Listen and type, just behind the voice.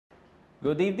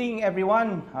Good evening,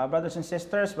 everyone. Brothers and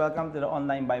sisters, welcome to the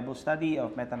online Bible study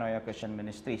of Metanoia Christian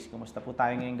Ministries. Kumusta po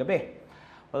tayo ngayong gabi?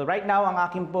 Well, right now, ang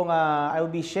aking pong I'll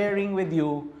be sharing with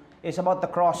you is about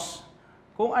the cross.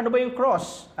 Kung ano ba yung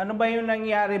cross? Ano ba yung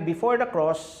nangyari before the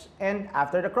cross and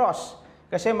after the cross?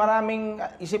 Kasi maraming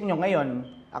isip nyo ngayon,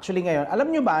 alam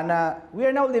nyo ba na we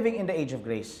are now living in the age of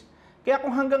grace? Kaya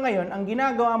kung hanggang ngayon, ang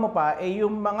ginagawa mo pa ay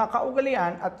yung mga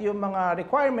kaugalian at yung mga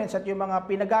requirements at yung mga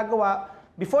pinagagawa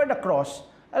before the cross,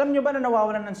 alam nyo ba na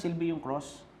nawawalan ng silbi yung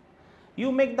cross?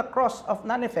 You make the cross of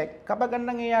non-effect kapag ang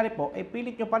nangyayari po, ay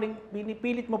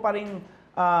pinipilit mo pa rin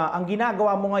ang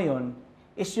ginagawa mo ngayon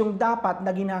is yung dapat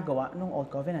na ginagawa ng Old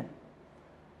Covenant,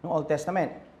 ng Old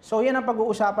Testament. So yan ang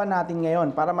pag-uusapan natin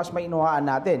ngayon para mas mainuhaan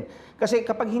natin. Kasi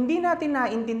kapag hindi natin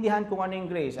naintindihan kung ano yung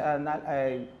grace,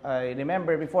 I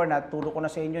remember before na turo ko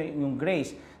na sa inyo yung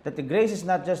grace, that the grace is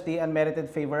not just the unmerited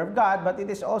favor of God, but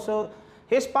it is also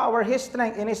His power, His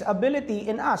strength, and His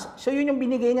ability in us. So yun yung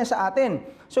binigay niya sa atin.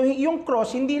 So yung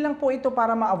cross, hindi lang po ito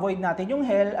para ma-avoid natin yung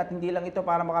hell at hindi lang ito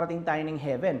para makarating tayo ng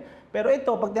heaven. Pero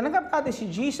ito, pag tinanggap natin si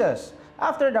Jesus,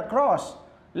 after the cross,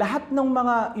 lahat ng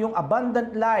mga, yung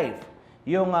abundant life,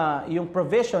 yung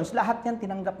provisions, lahat yan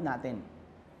tinanggap natin.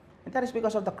 And that is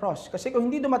because of the cross. Kasi kung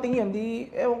hindi dumating yun,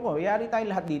 ewan ko, yari tayo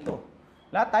lahat dito.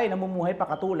 Lahat tayo namumuhay pa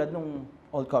katulad ng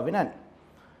Old Covenant.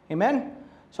 Amen?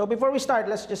 So before we start,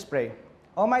 let's just pray.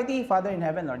 Almighty Father in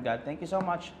heaven, Lord God, thank you so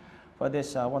much for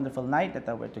this wonderful night that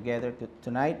we're together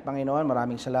tonight. Panginoon,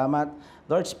 maraming salamat.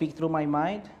 Lord, speak through my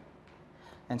mind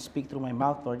and speak through my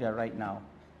mouth, Lord God, right now.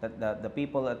 That the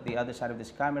people at the other side of this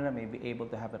camera may be able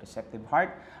to have a receptive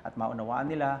heart at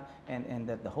maunawaan nila and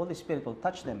that the Holy Spirit will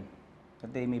touch them,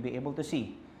 that they may be able to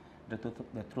see the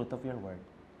truth of your word.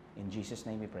 In Jesus'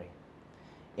 name we pray.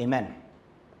 Amen.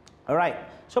 Alright.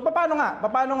 So paano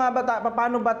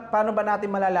ba natin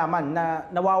malalaman na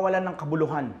nawawalan ng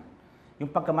kabuluhan yung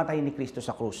pagkamatay ni Kristo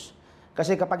sa krus?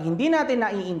 Kasi kapag hindi natin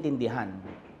naiintindihan,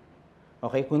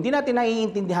 okay, kung hindi natin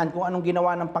naiintindihan kung anong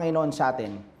ginawa ng Panginoon sa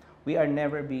atin, we are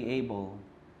never be able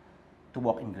to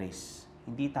walk in grace.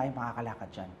 Hindi tayo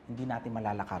makakalakad dyan. Hindi natin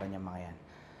malalakaran yung mga yan.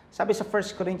 Sabi sa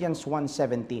 1 Corinthians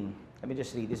 1:17, let me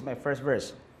just read. This is my first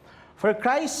verse. For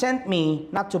Christ sent me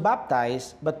not to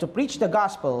baptize, but to preach the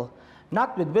gospel,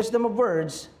 not with wisdom of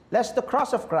words, lest the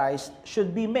cross of Christ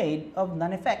should be made of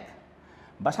none effect.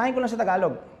 Basahin ko lang sa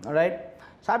Tagalog. Alright?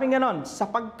 Sabi nga nun,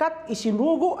 sapagkat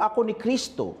isinugo ako ni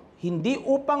Kristo, hindi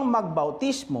upang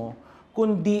magbautismo,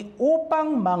 kundi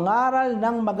upang mangaral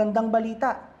ng magandang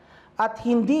balita, at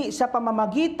hindi sa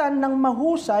pamamagitan ng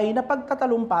mahusay na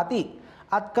pagtatalumpati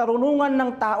at karunungan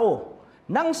ng tao,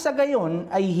 nang sa gayon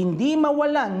ay hindi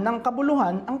mawalan ng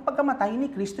kabuluhan ang pagkamatay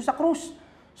ni Kristo sa krus.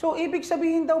 So, ibig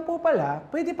sabihin daw po pala,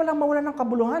 pwede palang mawalan ng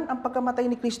kabuluhan ang pagkamatay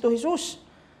ni Kristo Jesus.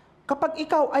 Kapag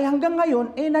ikaw ay hanggang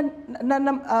ngayon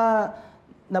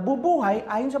nabubuhay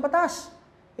ayon sa batas.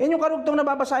 Yan yung karugtong na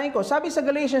babasahin ko. Sabi sa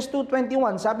Galatians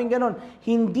 2:21, sabing ganon,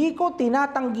 hindi ko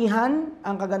tinatanggihan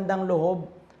ang kagandang loob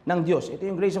ng Diyos. Ito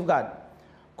yung grace of God.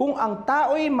 Kung ang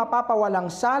tao'y mapapawalang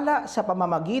sala sa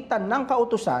pamamagitan ng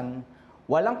kautusan,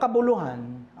 walang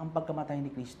kabuluhan ang pagkamatay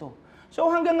ni Kristo. So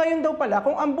hanggang ngayon daw pala,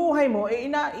 kung ang buhay mo,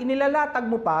 inilalatag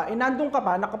mo pa, nandun ka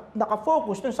pa,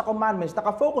 nakafocus dun sa commandments,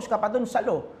 nakafocus ka pa dun sa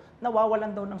law,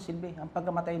 nawawalan daw ng silbi ang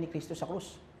pagkamatay ni Kristo sa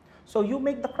krus. So you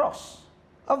make the cross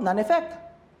of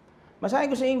non-effect. Masahin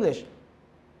ko sa English.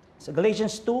 Sa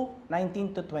Galatians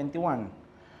 2:19-21.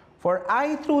 For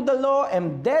I through the law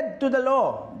am dead to the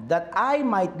law, that I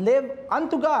might live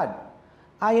unto God.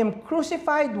 I am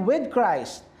crucified with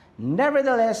Christ.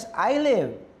 Nevertheless, I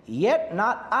live, yet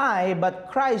not I,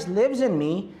 but Christ lives in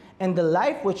me, and the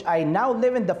life which I now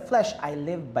live in the flesh, I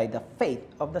live by the faith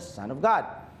of the Son of God,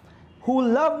 who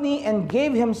loved me and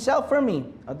gave himself for me.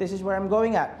 Now, this is where I'm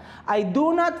going at. I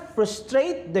do not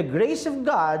frustrate the grace of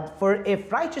God, for if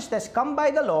righteousness come by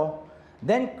the law,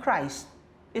 then Christ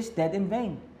is dead in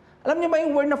vain. Alam niyo ba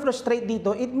yung word na frustrate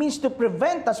dito? It means to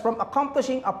prevent us from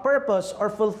accomplishing a purpose or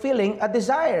fulfilling a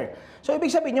desire. So, ibig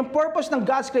sabihin, yung purpose ng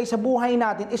God's grace sa buhay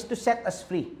natin is to set us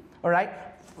free. Alright?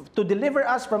 To deliver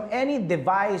us from any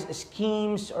devised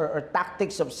schemes or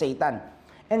tactics of Satan.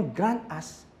 And grant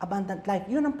us abundant life.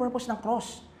 Yun ang purpose ng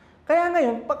cross. Kaya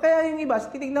ngayon, kaya yung iba,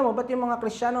 titignan mo, ba't yung mga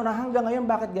Kristiyano na hanggang ngayon,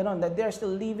 bakit gano'n? That they're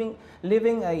still living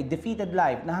a defeated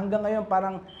life. Na hanggang ngayon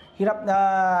parang hirap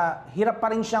pa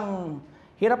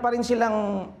rin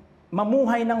silang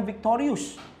mamuhay ng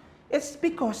victorious. It's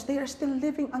because they are still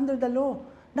living under the law.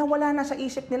 Na wala na sa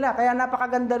isip nila. Kaya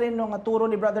napakaganda rin nung turo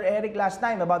ni Brother Eric last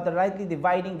time about the rightly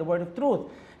dividing the word of truth.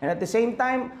 And at the same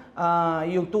time,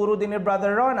 yung turo din ni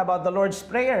Brother Ron about the Lord's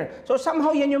Prayer. So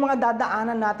somehow yan yung mga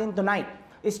dadaanan natin tonight.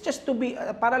 It's just to be,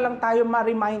 para lang tayo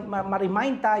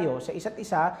ma-remind tayo sa isa't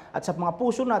isa at sa mga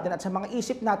puso natin at sa mga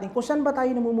isip natin kung saan ba tayo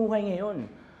namumuhay ngayon.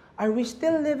 Are we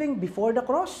still living before the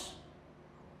cross?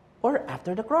 Or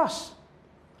after the cross?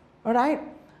 Alright?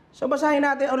 So basahin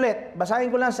natin ulit.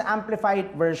 Basahin ko lang sa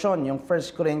Amplified Version, yung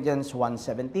 1 Corinthians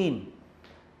 1:17.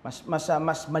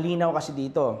 Mas malinaw kasi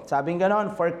dito. Sabi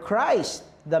ganon, "For Christ,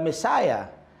 the Messiah,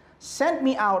 sent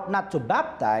me out not to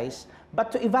baptize, but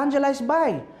to evangelize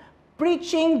by,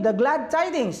 preaching the glad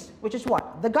tidings," which is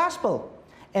what? The gospel.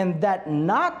 "And that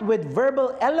not with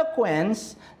verbal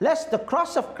eloquence, lest the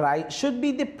cross of Christ should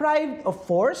be deprived of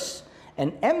force,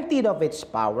 and emptied of its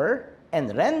power,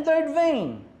 and rendered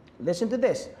vain." Listen to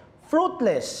this.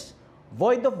 "Fruitless,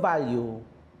 void of value,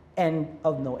 and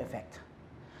of no effect."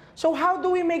 So how do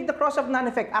we make the cross of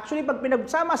non-effect? Actually, pag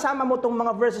pinagsama-sama mo itong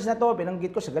mga verses na to, binanggit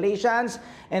ko sa Galatians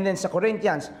and then sa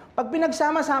Corinthians, pag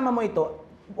pinagsama-sama mo ito,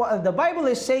 the Bible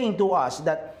is saying to us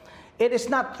that it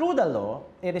is not through the law,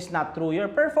 it is not through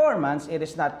your performance, it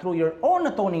is not through your own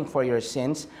atoning for your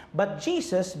sins, but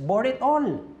Jesus bore it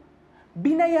all.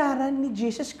 Binayaran ni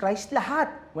Jesus Christ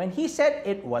lahat. When He said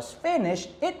it was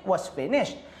finished, it was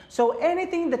finished. So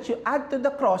anything that you add to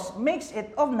the cross makes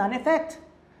it of non-effect.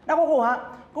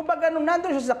 Nakukuha? Kung pag nung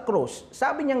nandun siya sa cross,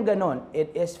 sabi niyang ganon,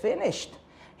 it is finished.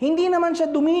 Hindi naman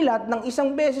siya dumilat ng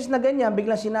isang beses na ganyan,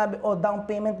 biglang sinabi, oh, down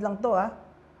payment lang to ha.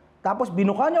 Tapos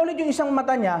binuka niya ulit yung isang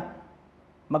mata niya,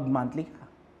 mag-monthly ka.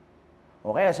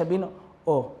 O kaya sabihin,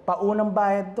 oh, paunang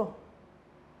bayad to.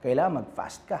 Kailangan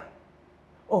mag-fast ka.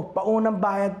 Oh, paunang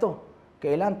bayad to.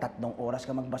 Kailangan 3 oras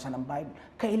ka magbasa ng Bible.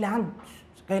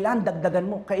 Kailangan dagdagan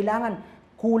mo. Kailangan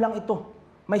kulang ito.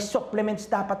 May supplements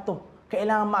dapat to.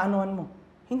 Kailangan maanuhan mo.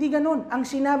 Hindi ganun. Ang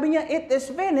sinabi niya, it is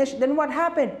finished, then what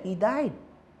happened? He died.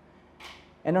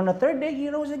 And on the 3rd day, He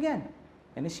rose again.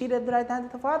 And He seated at the right hand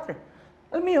of the Father.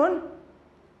 Alam mo yun?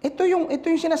 Ito yung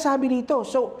sinasabi dito.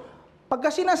 So,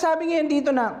 pagka sinasabi ngayon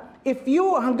dito na, if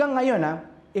you, hanggang ngayon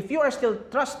if you are still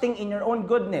trusting in your own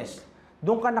goodness,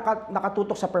 doon ka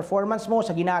nakatutok sa performance mo,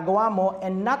 sa ginagawa mo,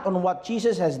 and not on what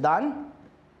Jesus has done,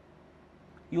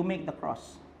 you make the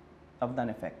cross of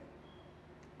non-effect.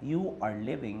 You are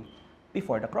living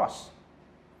before the cross.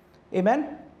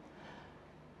 Amen?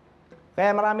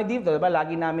 Kaya marami dito, diba?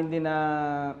 Lagi namin din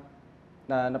na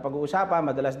pag-uusapan,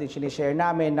 madalas din sinishare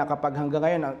namin na kapag hanggang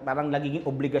ngayon, parang nagiging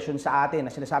obligasyon sa atin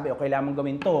na sinasabi, kailangan mong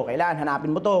gawin to, kailangan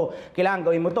hanapin mo to, kailangan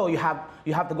gawin mo to, you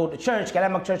have to go to church,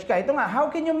 kailangan mag-church ka. Ito nga, how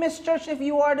can you miss church if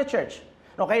you are the church?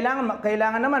 No,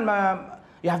 kailangan naman,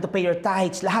 you have to pay your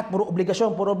tithes, lahat, puro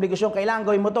obligasyon, kailangan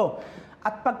gawin mo to.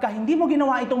 At pagka hindi mo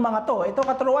ginawa itong mga to, ito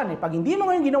katuruan pag hindi mo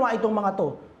ngayon ginawa itong mga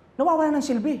to, nawawala ng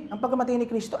silbi ang pagkamatay ni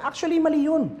Kristo. Actually, mali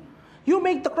yun. You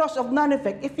make the cross of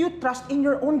non-effect if you trust in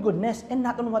your own goodness and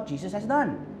not on what Jesus has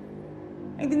done.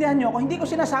 Naintindihan niyo ako? Hindi ko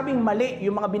sinasabing mali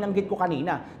yung mga binanggit ko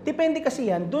kanina. Depende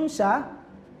kasi yan dun sa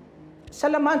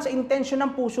laman, sa intention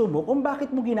ng puso mo kung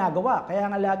bakit mo ginagawa. Kaya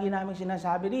nga lagi namin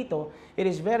sinasabi dito, it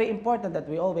is very important that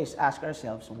we always ask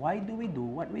ourselves, why do we do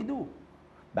what we do?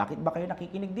 Bakit ba kayo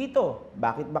nakikinig dito?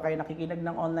 Bakit ba kayo nakikinig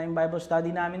ng online Bible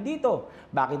study namin dito?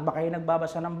 Bakit ba kayo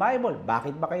nagbabasa ng Bible?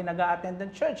 Bakit ba kayo nag-a-attend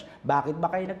ng church? Bakit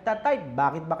ba kayo nagtatithe?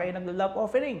 Bakit ba kayo nag-love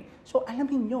offering? So,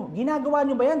 alamin nyo, ginagawa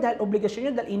nyo ba yan dahil obligasyon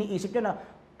nyo, dahil iniisip nyo na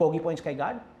pogi points kay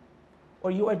God?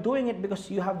 Or you are doing it because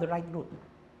you have the right root?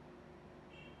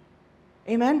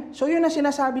 Amen? So, yun ang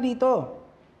sinasabi dito.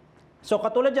 So,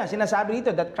 katulad dyan, sinasabi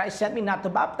dito that Christ sent me not to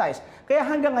baptize. Kaya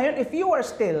hanggang ngayon, if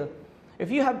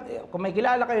kung may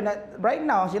kilala kayo na right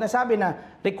now, sinasabi na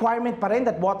requirement pa rin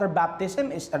that water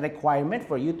baptism is a requirement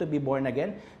for you to be born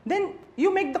again, then you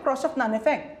make the cross of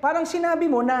non-effect. Parang sinabi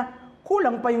mo na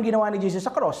kulang pa yung ginawa ni Jesus sa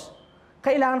cross.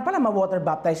 Kailangan pala ma-water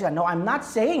baptize ka. No, I'm not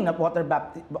saying that water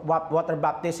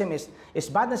baptism is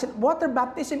bad. Water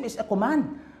baptism is a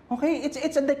command. Okay? It's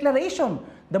a declaration.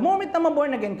 The moment na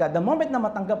ma-born again ka, the moment na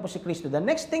matanggap mo si Kristo, the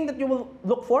next thing that you will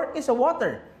look for is a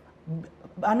water.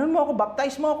 Ano mo ako,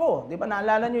 baptize mo ako. Di ba,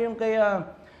 naalala nyo yung kay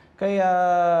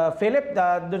Philip,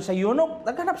 doon sa eunuch,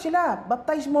 naghanap sila,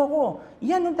 baptize mo ako.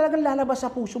 Yan yung talagang lalabas sa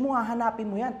puso mo, hahanapin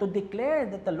mo yan, to declare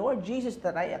that the Lord Jesus,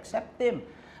 that I accept Him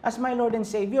as my Lord and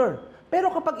Savior. Pero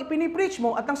kapag ipinipreach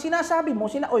mo, at ang sinasabi mo,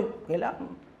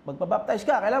 kailangan magpabaptize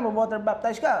ka, kailangan mag-water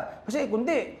baptize ka. Kasi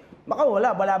kundi, baka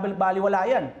wala, baliwala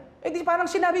yan. Eh di parang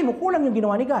sinabi mo, kulang yung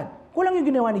ginawa ni God. Kulang yung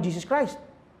ginawa ni Jesus Christ.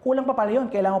 Kulang pa pala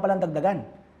yun, kailangan mo palang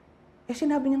dagdagan. Eh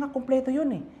sinabi niya nga, kompleto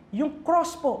yun Yung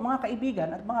cross po, mga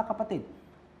kaibigan at mga kapatid,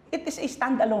 it is a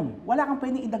stand-alone. Wala kang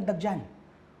pwedeng idagdag dyan.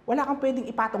 Wala kang pwedeng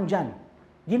ipatong dyan.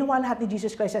 Ginawa lahat ni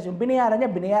Jesus Christ. Yung binayaran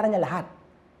niya lahat.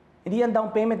 Hindi yan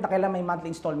down payment na kailangan may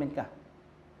monthly installment ka.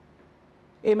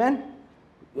 Amen?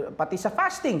 Pati sa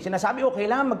fasting, sinasabi,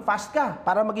 kailangan mag-fast ka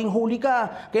para maging holy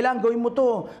ka. Kailangan gawin mo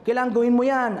to. Kailangan gawin mo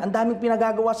yan. Ang daming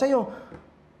pinagagawa sa'yo.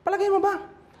 Palagay mo ba?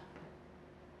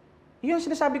 Yun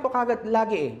sinasabi ko kagad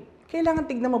lagi eh. Kailangan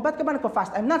tignan mo, ba't ka ba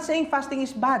nagpa-fast? I'm not saying fasting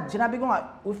is bad. Sinabi ko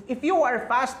nga, if you are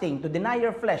fasting to deny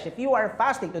your flesh, if you are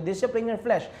fasting to discipline your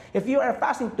flesh, if you are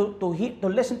fasting to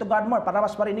listen to God more, para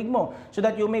mas marinig mo, so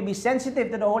that you may be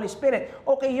sensitive to the Holy Spirit,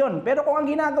 okay yun. Pero kung ang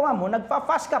ginagawa mo,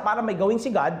 nagpa-fast ka para may gawin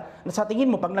si God, na sa tingin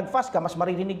mo, pag nag-fast ka, mas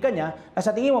maririnig ka niya, na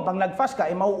sa tingin mo, pag nag-fast ka,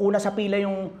 mauuna sa pila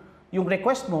yung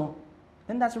request mo,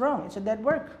 then that's wrong. It's a dead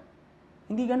work.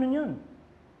 Hindi ganun yun.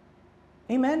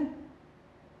 Amen?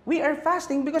 We are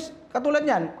fasting because, katulad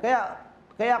yan, kaya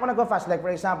ako nagpa-fast, like for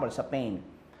example, sa pain.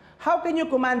 How can you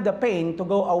command the pain to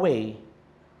go away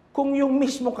kung yung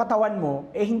mismo katawan mo,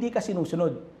 hindi ka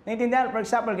sinusunod? Naintindihan? For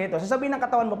example, ganito, sasabihin ng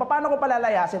katawan mo, paano ko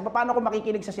palalayasin, paano ko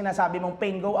makikinig sa sinasabi mong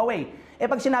pain go away?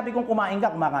 Pag sinabi kong kumain ka,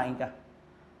 kumakain ka.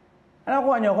 Ano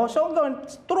kuha niyo ako? So, gawin,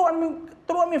 turuan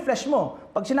mo yung flesh mo.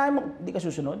 Pag sinabi mo, hindi ka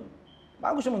susunod,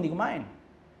 baka gusto mo hindi kumain.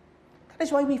 That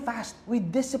is why we fast. We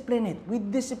discipline it. We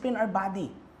discipline our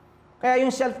body. Kaya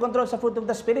yung self-control sa fruit of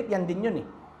the Spirit, yan din yun eh.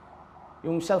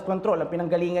 Yung self-control, ang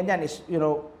pinanggalingan yan is,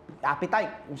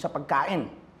 appetite, yung sa pagkain.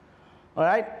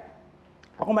 Alright?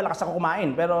 Ako malakas ako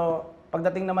kumain, pero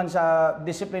pagdating naman sa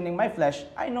disciplining my flesh,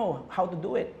 I know how to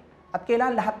do it. At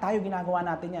kailangan lahat tayo ginagawa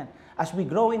natin yan. As we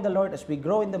grow in the Lord, as we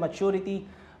grow in the maturity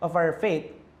of our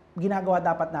faith, ginagawa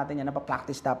dapat natin yan,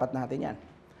 napapractice dapat natin yan.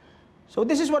 So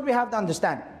this is what we have to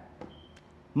understand.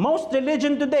 Most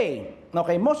religion today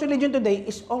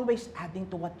is always adding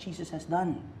to what Jesus has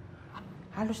done.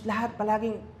 Halos lahat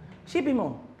palaging, isipin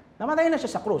mo, namatay na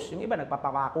siya sa krus, yung iba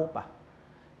nagpapako pa.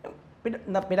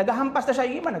 Pinagahampas na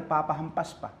siya, yung iba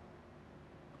nagpapahampas pa.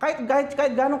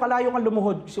 Kahit gano'ng kalayo kang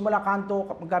lumuhod, simula kanto,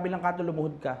 magkabilang kanto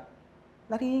lumuhod ka,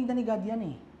 narinig na ni God yan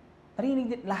eh.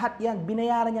 Narinig lahat yan,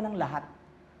 binayaran niya ng lahat.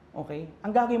 Okay?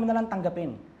 Ang gagawin mo na lang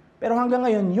tanggapin. Pero hanggang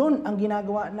ngayon, yun ang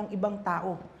ginagawa ng ibang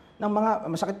tao. Ng mga,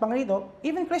 masakit pa nga rito,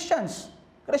 even Christians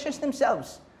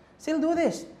themselves, still do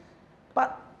this.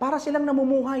 Para silang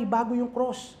namumuhay bago yung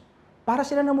cross. Para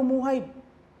silang namumuhay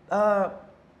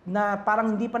na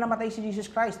parang hindi pa namatay si Jesus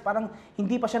Christ, parang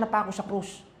hindi pa siya napako sa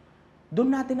krus.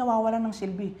 Doon natin nawawalan ng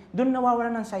silbi, doon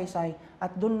nawawalan ng saysay,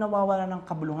 at doon nawawalan ng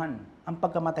kabuluhan ang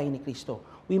pagkamatay ni Kristo.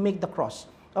 We make the cross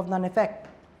of none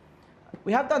effect.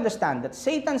 We have to understand that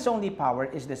Satan's only power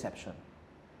is deception.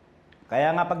 Kaya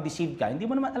nga pag deceived ka, hindi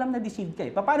mo naman alam na deceived ka.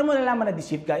 Paano mo nalaman na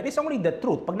deceived ka? It is only the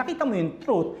truth. Pag nakita mo yung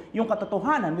truth, yung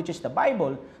katotohanan, which is the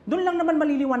Bible, doon lang naman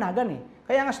maliliwanagan eh.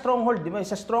 Kaya nga stronghold, di ba?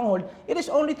 Sa stronghold, it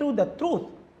is only through the truth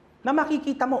na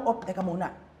makikita mo, teka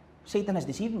muna, Satan has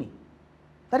deceived me.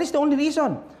 That is the only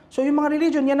reason. So yung mga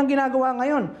religion, yan ang ginagawa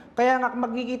ngayon. Kaya nga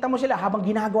makikita mo sila habang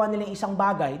ginagawa nila yung isang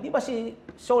bagay. Di ba si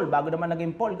Saul, bago naman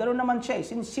naging Paul, ganoon naman siya.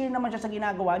 Sincere naman siya sa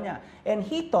ginagawa niya. And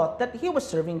he thought that he was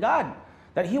serving God.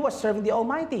 That he was serving the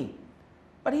Almighty.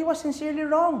 But he was sincerely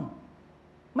wrong.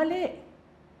 Mali.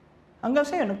 Hanggang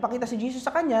sa yun, nagpakita si Jesus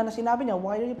sa kanya na sinabi niya,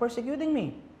 why are you persecuting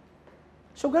me?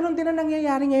 So, ganun din ang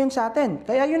nangyayari ngayon sa atin.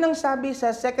 Kaya yun ang sabi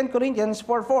sa 2 Corinthians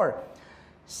 4:4.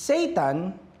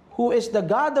 Satan, who is the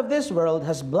god of this world,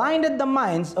 has blinded the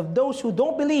minds of those who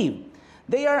don't believe.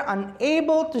 They are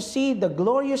unable to see the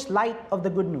glorious light of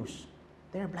the good news.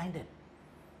 They are blinded.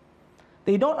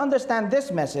 They don't understand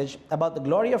this message about the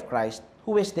glory of Christ,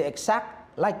 who is the exact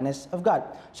likeness of God.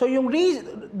 So yung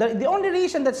the only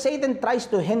reason that Satan tries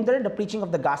to hinder the preaching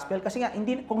of the gospel, kasi nga,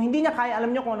 kung hindi niya kaya,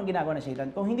 alam niyo kung anong ginagawa ng Satan,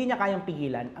 kung hindi niya kayang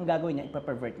pigilan, ang gagawin niya,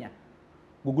 ipa-pervert niya.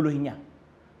 Guguluhin niya.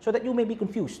 So that you may be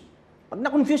confused. Pag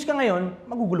na-confuse ka ngayon,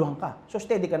 maguguluhan ka. So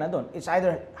steady ka na doon. It's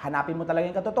either hanapin mo talaga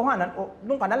yung katotohanan o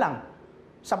doon ka na lang.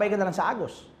 Sabay ka na lang sa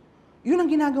agos. Yun ang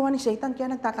ginagawa ni Satan, kaya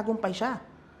nagtatagumpay siya.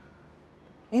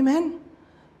 Amen?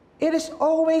 It is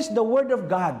always the Word of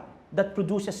God that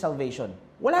produces salvation.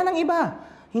 Wala nang iba.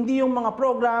 Hindi yung mga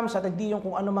programs at hindi yung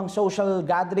kung anumang social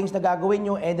gatherings na gagawin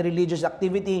nyo, any religious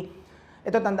activity.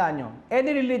 Ito tandaan nyo,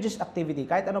 any religious activity,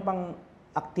 kahit ano pang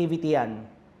activity yan,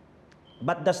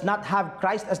 but does not have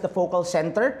Christ as the focal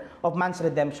center of man's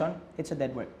redemption, it's a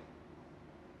dead work.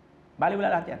 Bali,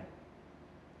 wala lahat yan.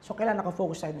 So, kailangan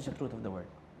nakafocus tayo sa truth of the Word.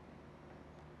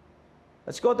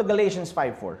 Let's go to Galatians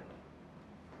 5:4.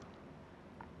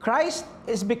 Christ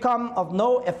is become of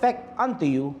no effect unto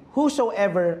you,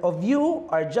 whosoever of you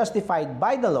are justified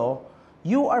by the law,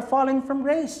 you are fallen from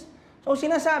grace. So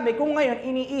sinasabi, kung ngayon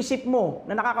iniisip mo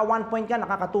na nakaka 1 point ka,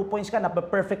 nakaka 2 points ka, na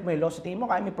perfect mo yung law, sa tingin mo,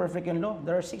 kaya may perfect yung law.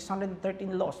 There are 613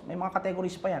 laws. May mga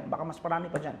categories pa yan. Baka mas marami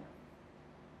pa dyan.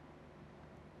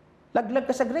 Laglag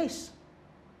ka sa grace.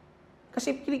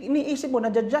 Kasi iniisip mo,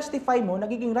 na-justify mo,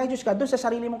 nagiging righteous ka doon sa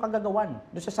sarili mong kagagawan,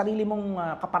 doon sa sarili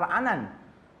mong kaparaanan.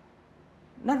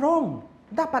 Na wrong.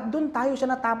 Dapat doon tayo sa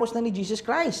natapos na ni Jesus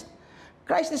Christ.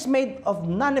 Christ is made of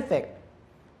none effect.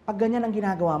 Pag ganyan ang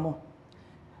ginagawa mo.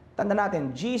 Tanda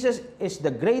natin, Jesus is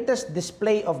the greatest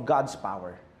display of God's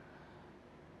power.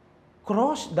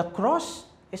 The cross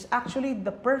is actually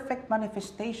the perfect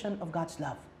manifestation of God's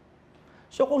love.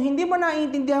 So kung hindi mo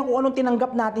naiintindihan kung anong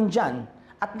tinanggap natin dyan,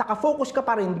 at nakafocus ka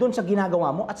pa rin doon sa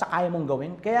ginagawa mo at sa kaya mong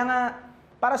gawin. Kaya nga,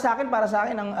 para sa akin,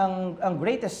 ang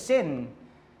greatest sin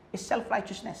is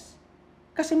self-righteousness.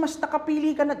 Kasi mas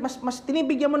nakapili ka na, mas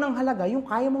tinibigyan mo ng halaga yung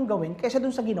kaya mong gawin kaysa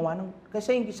doon sa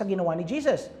ginawa ni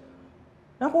Jesus.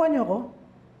 Nakuha niyo ako?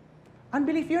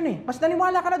 Unbelief yun eh. Mas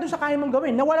naniwala ka na doon sa kaya mong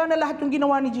gawin. Nawala na lahat yung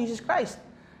ginawa ni Jesus Christ.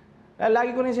 Lagi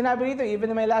ko rin sinabi rito,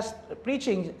 even in my last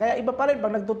preaching, kaya iba pa rin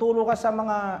pag nagtuturo ka sa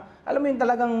mga, alam mo yung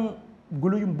talagang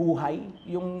gulo yung buhay,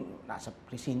 yung nasa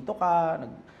presinto ka,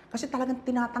 kasi talagang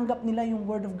tinatanggap nila yung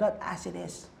Word of God as it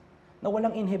is. Na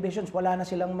walang inhibitions, wala na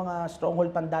silang mga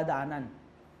stronghold pandadaanan.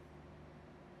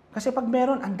 Kasi pag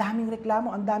meron, ang daming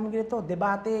reklamo, ang daming ganito,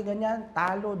 debate, ganyan,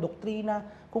 talo, doktrina,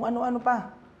 kung ano-ano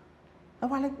pa.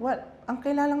 Ang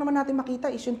kailangan naman natin makita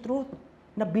is yung truth,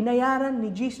 na binayaran ni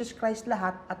Jesus Christ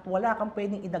lahat at wala kang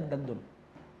pwedeng idagdag doon.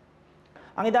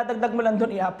 Ang idadagdag mo lang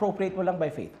doon, i-appropriate mo lang by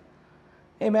faith.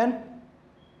 Amen?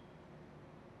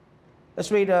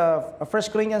 Let's read 1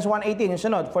 Corinthians 1:18, yung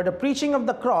sunod. For the preaching of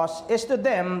the cross is to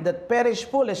them that perish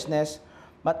foolishness,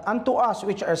 but unto us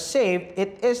which are saved,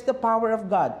 it is the power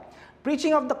of God.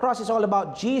 Preaching of the cross is all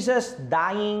about Jesus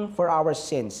dying for our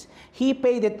sins. He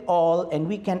paid it all and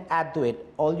we can add to it.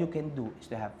 All you can do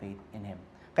is to have faith in Him.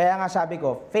 Kaya nga sabi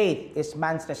ko, faith is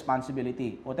man's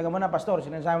responsibility. O teka muna, pastor,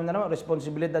 sinasabi na naman,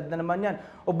 responsibilidad na naman yan,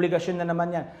 obligasyon na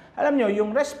naman yan. Alam nyo,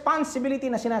 yung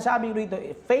responsibility na sinasabi rito,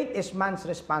 faith is man's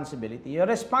responsibility. Your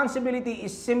responsibility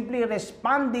is simply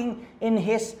responding in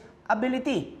His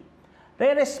ability.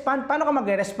 Paano ka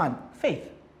mag-respond?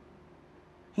 Faith.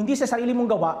 Hindi sa sarili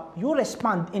mong gawa, you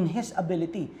respond in His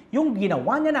ability. Yung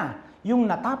ginawa niya na, yung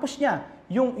natapos niya,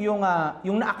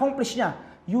 yung na-accomplish niya,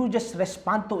 you just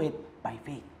respond to it by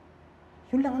faith.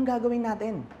 Yun lang ang gagawin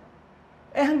natin.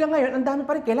 Hanggang ngayon, ang dami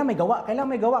pa rin. Kailangan may gawa,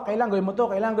 kailangan gawin mo to,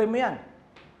 kailangan gawin mo yan.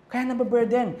 Kaya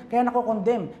nababurden, kaya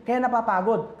nako-condemn, kaya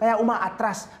napapagod, kaya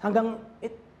umaatras, hanggang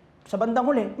sa bandang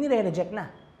huli, nire-reject na.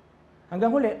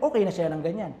 Hanggang huli, okay na sila ng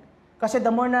ganyan. Kasi the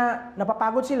more na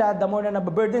napapagod sila, the more na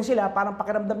nababurden sila, parang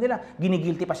pakiramdam nila,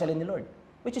 ginigilty pa sila ni Lord.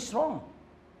 Which is wrong.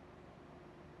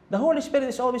 The Holy Spirit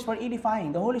is always for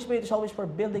edifying. The Holy Spirit is always for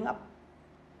building up.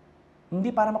 Hindi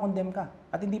para ma-condemn ka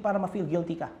at hindi para ma-feel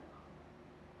guilty ka.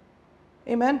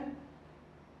 Amen?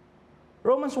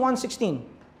 Romans 1:16.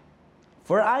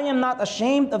 For I am not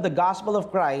ashamed of the gospel of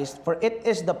Christ, for it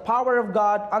is the power of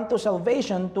God unto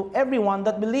salvation to everyone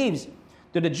that believes,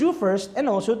 to the Jew first and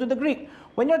also to the Greek.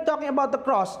 When you're talking about the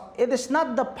cross, it is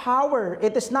not the power,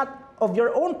 it is not of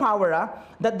your own power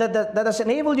that has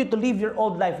enabled you to live your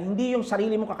old life. Hindi yung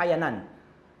sarili mong kakayanan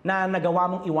na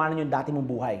nagawa mong iwanan yung dati mong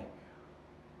buhay.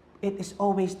 It is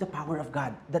always the power of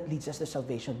God that leads us to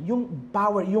salvation. Yung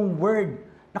power, yung word,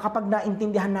 na kapag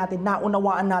naintindihan natin,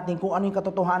 naunawaan natin kung ano yung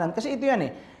katotohanan. Kasi ito yan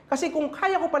eh. Kasi kung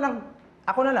kaya ko palang,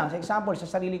 ako na lang, sa example, sa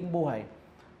sarili kong buhay,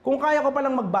 kung kaya ko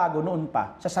palang magbago noon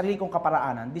pa, sa sarili kong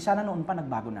kaparaanan, di sana noon pa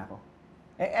nagbago na ako.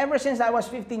 Ever since I was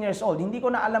 15 years old, hindi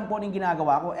ko na alam po anong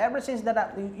ginagawa ko. Ever since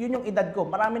that, yun yung edad ko,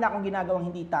 marami na akong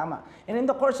ginagawang hindi tama. And in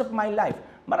the course of my life,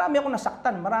 marami akong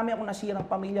nasaktan, marami akong nasirang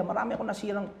pamilya, marami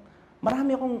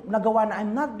akong nagawa na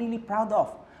I'm not really proud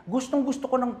of. Gustong-gusto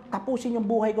ko nang tapusin yung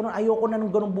buhay ko, ayoko na ng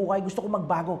ganung buhay, gusto ko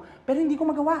magbago. Pero hindi ko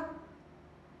magawa.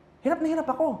 Hirap na hirap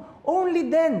ako. Only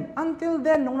then, until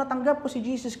then, nung natanggap ko si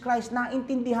Jesus Christ,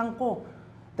 naintindihan ko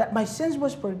that my sins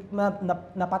was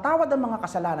napatawad ang mga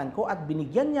kasalanan ko at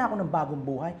binigyan niya ako ng bagong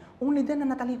buhay. Only then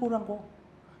na natalikuran ko.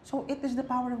 So, it is the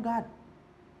power of God.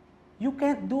 You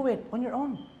can't do it on your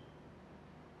own.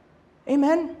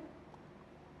 Amen?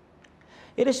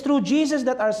 It is through Jesus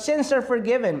that our sins are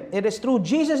forgiven. It is through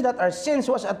Jesus that our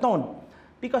sins was atoned.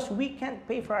 Because we can't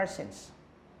pay for our sins.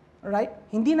 Alright?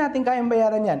 Hindi natin kayang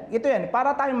bayaran yan. Ito yan,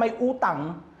 para tayong may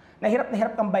utang na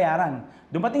hirap kang bayaran.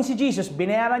 Dumating si Jesus,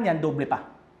 binayaran yan, doble pa.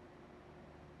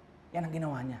 Yan ang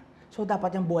ginawa niya. So,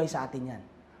 dapat yung buhay sa atin yan.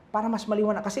 Para mas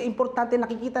maliwanag. Kasi importante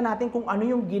nakikita natin kung ano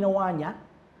yung ginawa niya,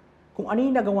 kung ano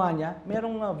yung nagawa niya.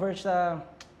 Merong verse,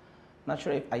 not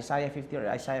sure if Isaiah 50 or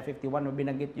Isaiah 51,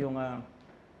 binanggit yung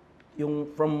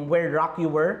from where rock you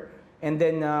were, and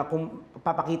then kung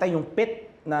papakita yung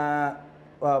pit na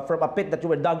from a pit that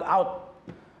you were dug out.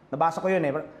 Nabasa ko yun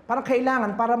eh. Parang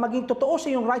kailangan, para maging totoo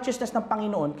sa yung righteousness ng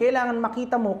Panginoon, kailangan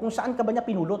makita mo kung saan ka ba niya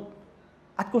pinulot.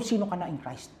 at kung sino ka na in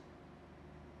Christ.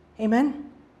 Amen?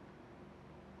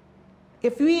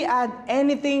 If we add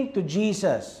anything to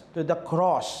Jesus, to the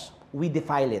cross, we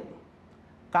defile it.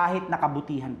 Kahit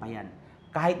nakabutihan pa yan.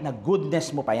 Kahit na goodness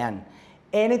mo pa yan.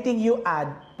 Anything you add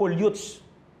pollutes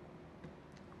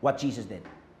what Jesus did.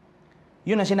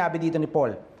 Yun ang sinabi dito ni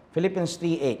Paul. Philippians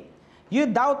 3:8.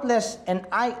 Doubtless, and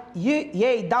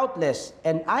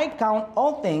I count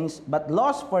all things but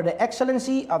loss for the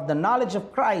excellency of the knowledge of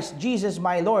Christ Jesus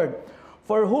my Lord,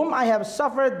 for whom I have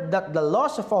suffered that the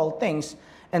loss of all things,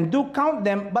 and do count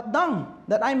them but dung,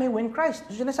 that I may win Christ.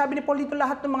 So sinasabi ni Paul dito,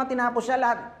 lahat ng mga tinapos siya,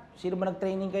 lahat. Sino ba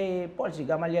nag-training kay Paul? Si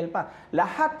Gamaliel pa.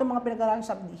 Lahat ng mga pinag-aralan,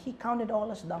 he counted all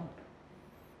as dung.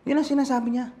 Yun ang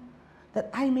sinasabi niya,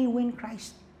 that I may win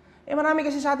Christ. Marami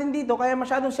kasi sa atin dito, kaya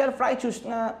masyadong self-righteous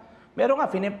na, meron nga,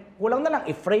 kulang na lang,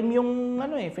 i-frame yung,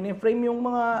 frame yung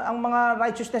ang mga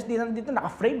righteousness dito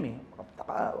naka-frame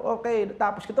Okay,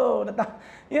 natapos ko to.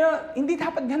 Hindi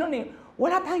dapat ganun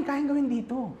Wala tayong kayang gawin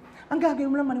dito. Ang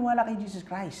gagawin mo lang, maniwala kay Jesus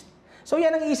Christ. So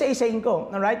yan ang isa-isain ko.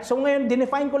 Alright? So ngayon,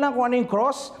 dinefine ko lang kung ano yung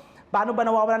cross, paano ba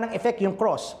nawawala ng effect yung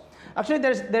cross. Actually,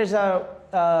 there's a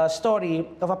story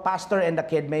of a pastor and a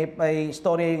kid. May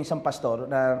story yung isang pastor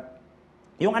na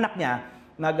yung anak niya,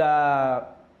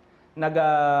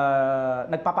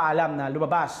 nagpapaalam na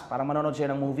lumabas para manonood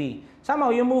siya ng movie.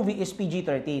 Somehow, yung movie is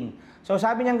PG-13. So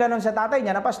sabi niya gano'n sa tatay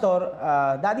niya na pastor,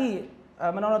 Daddy,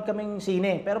 manonood kaming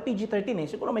sine, pero PG-13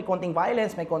 Siguro may konting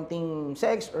violence, may konting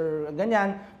sex or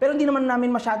ganyan. Pero hindi naman namin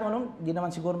masyado, hindi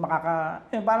naman siguro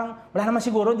parang wala naman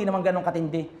siguro, hindi naman ganun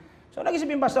katindi. So nag-isip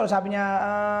yung pastor, sabi niya,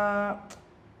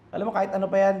 alam mo kahit ano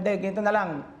pa yan, ganito na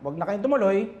lang, wag na kayong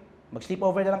tumuloy, mag-sleep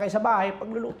over na lang kayo sa bahay,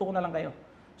 pagluluto ko na lang kayo.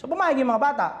 So pumayag yung mga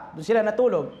bata, doon sila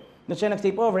natulog, doon sila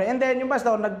nag-sleep over, and then yung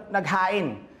pastor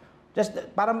naghain. Just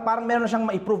parang meron na siyang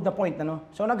ma-improve na point,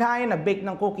 So naghain, nag-bake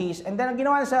ng cookies, and then ang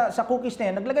ginawa sa cookies na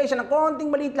yun, naglagay siya ng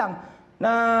konting maliit lang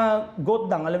na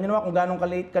goat dung. Alam niyo naman kung gano'ng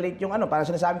kalit yung parang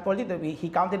sinasabi Paul dito, he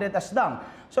counted it as dung.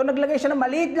 So naglagay siya ng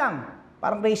maliit lang,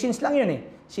 parang raisins lang yun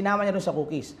Sinama niya doon sa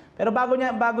cookies. Pero bago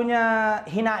niya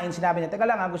hinain, sinabi niya, teka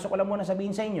lang gusto ko lang muna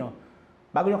sabihin sa inyo,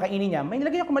 bago yung kainin niya, may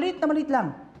nilagay ako maliit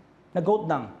lang, na goat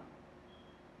dung.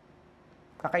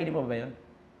 Kakainin mo ba yun?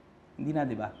 Hindi na,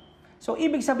 di ba? So,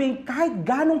 ibig sabihin, kahit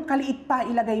ganong kaliit pa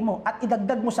ilagay mo at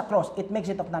idagdag mo sa cross, it makes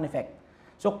it of none effect.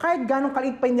 So, kahit ganong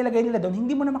kaliit pa yung nilagay nila doon,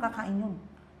 hindi mo na makakain yun.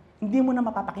 Hindi mo na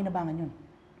mapapakinabangan yun.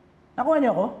 Nakuha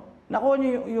niyo ako? Nakuha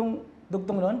niyo yung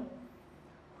dugtong doon?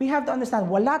 We have to understand,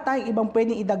 wala tayong ibang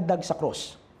pwedeng idagdag sa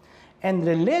cross. And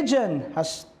religion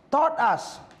has taught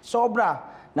us, sobra,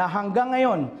 na hanggang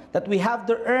ngayon, that we have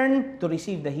to earn to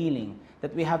receive the healing.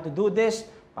 That we have to do this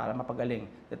para mapagaling.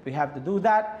 That we have to do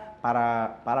that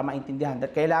para maintindihan.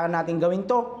 That kailangan natin gawin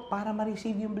to para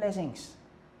ma-receive yung blessings.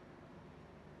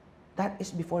 That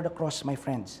is before the cross, my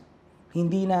friends.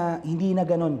 Hindi na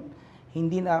ganun.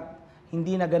 Hindi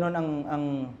na ganun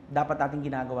ang dapat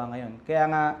nating ginagawa ngayon. Kaya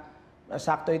nga,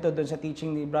 sakto ito doon sa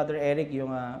teaching ni Brother Eric,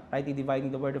 yung rightly dividing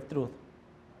the word of truth.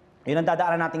 Yun ang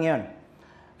dadaanan natin ngayon.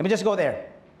 Let me just go there.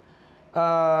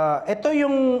 Ito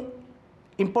yung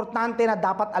importante na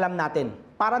dapat alam natin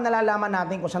para nalalaman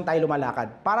natin kung saan tayo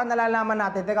lumalakad. Para nalalaman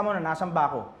natin, teka muna, nasan ba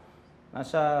ako?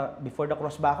 Nasa before the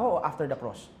cross ba ako o after the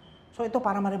cross? So ito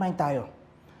para ma-remind tayo.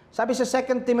 Sabi sa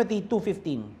 2 Timothy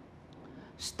 2:15,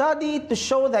 Study to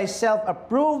show thyself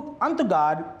approved unto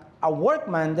God, a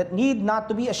workman that need not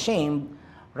to be ashamed,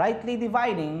 rightly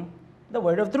dividing the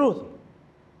word of truth.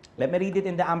 Let me read it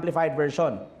in the Amplified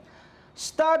Version.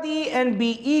 Study and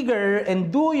be eager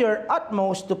and do your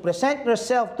utmost to present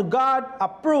yourself to God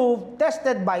approved,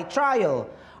 tested by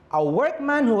trial, a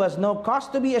workman who has no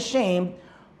cause to be ashamed,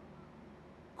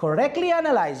 correctly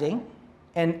analyzing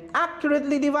and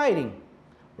accurately dividing,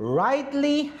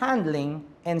 rightly handling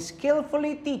and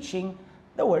skillfully teaching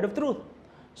the word of truth.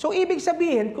 So, ibig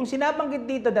sabihin, kung sinabanggit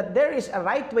dito that there is a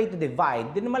right way to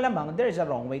divide, din malamang there is a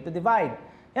wrong way to divide.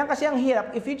 Yan kasi ang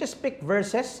hirap. If you just pick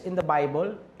verses in the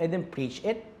Bible and then preach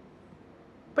it,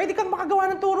 pwede kang makagawa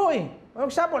ng turo For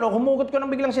example, humugot ko nang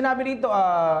biglang sinabi dito,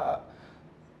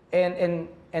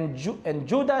 and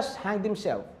Judas hanged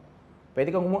himself.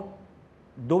 Pwede kang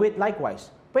do it likewise.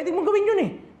 Pwede mong gawin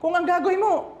yun Kung ang gagawin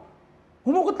mo,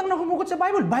 humugot lang na humugot sa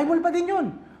Bible, Bible pa din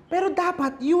yun. Pero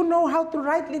dapat, you know how to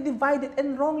rightly divide it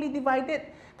and wrongly divide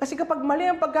it. Kasi kapag mali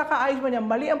ang pagkakaayos mo niya,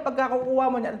 mali ang pagkakakuha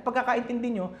mo niya, at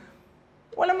pagkakaintindi nyo,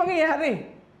 walang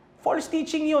mangyayari. False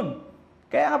teaching yun.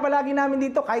 Kaya nga palagi namin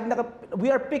dito, kahit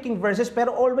we are picking verses,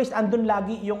 pero always andun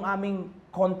lagi yung aming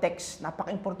context.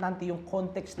 Napaka-importante yung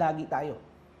context lagi tayo.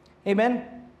 Amen?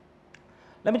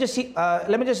 Let me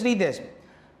just read this.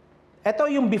 Ito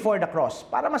yung before the cross.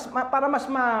 Para mas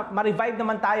ma-revive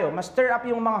naman tayo, ma-stir up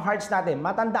yung mga hearts natin.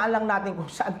 Matandaan lang natin kung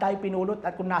saan tayo pinulot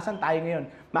at kung nasan tayo ngayon.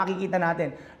 Makikita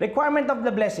natin. Requirement of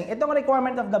the blessing. Ito ang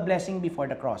requirement of the blessing before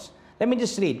the cross. Let me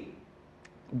just read.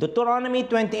 Deuteronomy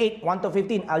 28,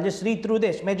 1-15. I'll just read through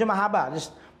this. Medyo mahaba.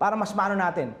 Just para mas maano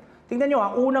natin. Tingnan nyo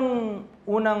ha,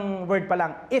 unang word pa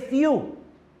lang. If you,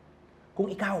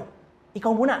 kung ikaw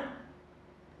muna.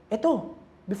 Ito.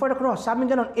 Before the cross, sabi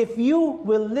ganon, if you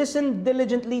will listen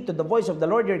diligently to the voice of the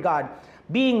Lord your God,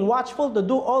 being watchful to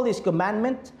do all His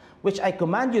commandments, which I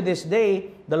command you this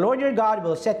day, the Lord your God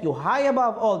will set you high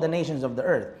above all the nations of the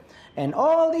earth. And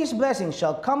all these blessings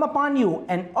shall come upon you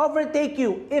and overtake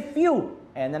you if you,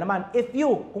 and na naman, if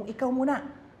you, kung ikaw muna.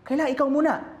 Kailangan ikaw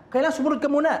muna. Kailangan sumunod ka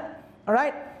muna.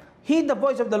 Alright? Heed the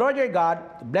voice of the Lord your God,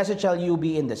 blessed shall you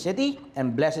be in the city,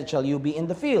 and blessed shall you be in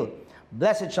the field.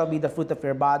 Blessed shall be the fruit of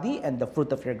your body, and the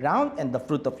fruit of your ground, and the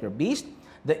fruit of your beast,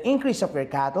 the increase of your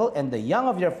cattle, and the young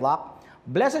of your flock.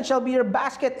 Blessed shall be your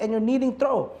basket and your kneading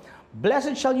trough.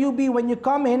 Blessed shall you be when you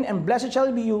come in, and blessed shall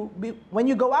be when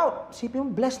you go out. Sipin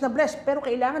mo, blessed na blessed. Pero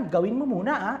kailangan gawin mo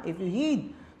muna, ha? If you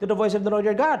heed to the voice of the Lord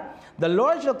your God. The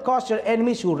Lord shall cause your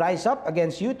enemies who rise up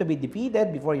against you to be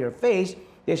defeated before your face.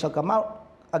 They shall come out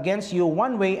against you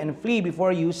one way and flee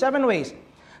before you 7 ways.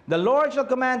 The Lord shall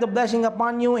command the blessing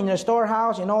upon you in your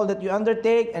storehouse, in all that you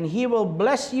undertake, and He will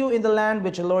bless you in the land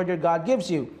which the Lord your God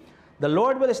gives you. The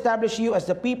Lord will establish you as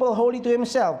the people holy to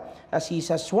Himself, as He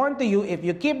has sworn to you, if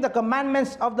you keep the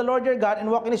commandments of the Lord your God and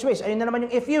walk in His ways. Ayun na naman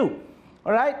yung if you.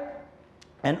 Alright?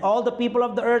 And all the people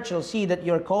of the earth shall see that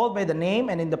you are called by the name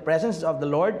and in the presence of the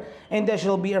Lord, and they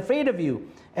shall be afraid of you.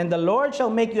 And the Lord shall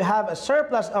make you have a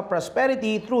surplus of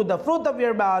prosperity through the fruit of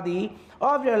your body,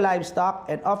 of your livestock,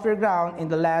 and of your ground in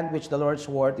the land which the Lord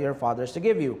swore to your fathers to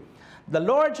give you. The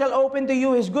Lord shall open to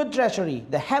you His good treasury,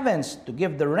 the heavens, to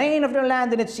give the rain of your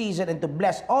land in its season, and to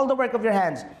bless all the work of your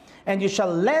hands. And you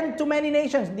shall lend to many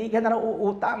nations. Hindi ka na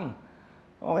uutang.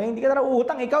 Okay? Hindi ka na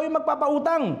uutang. Ikaw yung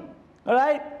magpapautang.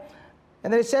 Alright?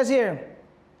 And then it says here,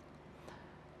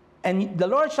 and the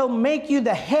Lord shall make you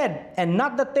the head and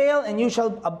not the tail, and you shall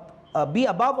be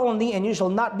above only, and you shall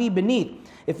not be beneath.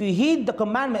 If you heed the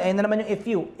commandment, ayun na naman yung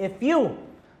if you.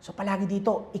 So palagi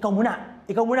dito, ikaw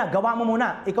muna, gawa mo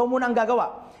muna, ikaw muna ang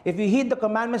gagawa. If you heed the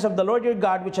commandments of the Lord your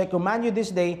God, which I command you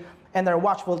this day, and are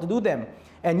watchful to do them.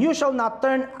 And you shall not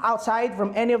turn outside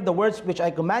from any of the words which I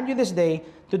command you this day,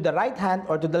 to the right hand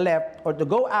or to the left, or to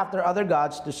go after other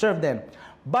gods to serve them.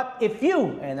 But if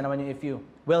you, ayun na naman yung if you,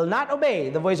 will not obey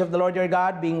the voice of the Lord your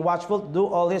God, being watchful to do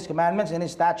all His commandments and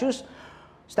His statutes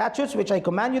which I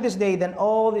command you this day, then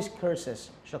all these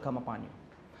curses shall come upon you.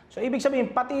 So, ibig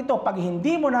sabihin, pati ito, pag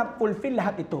hindi mo na fulfill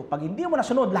lahat ito, pag hindi mo na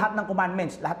sunod lahat ng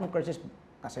commandments, lahat ng curses,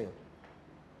 nasa iyo.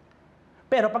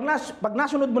 Pero pag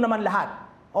nasunod mo naman lahat,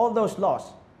 all those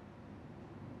laws,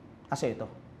 nasa ito.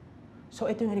 So,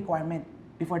 ito yung requirement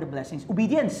before the blessings.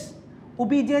 Obedience.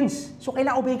 Obedience. So,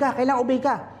 kailangan obey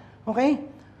ka. Okay?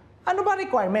 Ano ba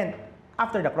requirement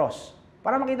after the cross?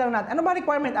 Para makita lang natin, ano ba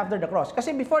requirement after the cross?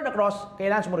 Kasi before the cross,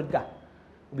 kailangan sumunod ka.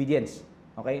 Obedience.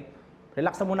 Okay?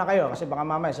 Relax na muna kayo kasi baka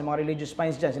mamaya sa mga religious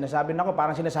minds dyan, sinasabi na ako,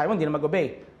 parang sinasabi mo, hindi na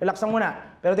mag-obey. Relax na muna.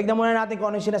 Pero tignan muna natin kung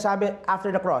ano yung sinasabi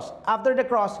after the cross. After the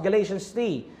cross, Galatians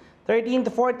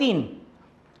 3:13-14.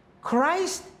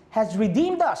 Christ has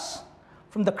redeemed us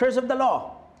from the curse of the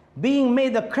law, being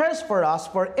made a curse for us,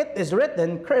 for it is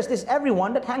written, cursed is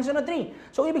everyone that hangs on a tree.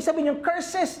 So, ibig sabihin yung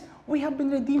curses, we have been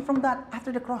redeemed from that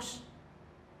after the cross.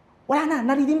 Wala na,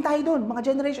 na-redeem tayo doon,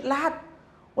 mga generation, lahat.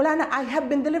 Wala na, I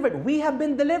have been delivered. We have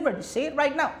been delivered. Say it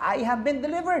right now, I have been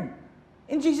delivered.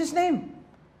 In Jesus' name.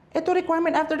 Ito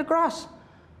requirement after the cross.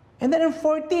 And then in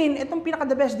 14, itong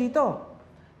pinaka-the best dito.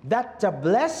 That the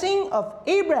blessing of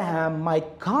Abraham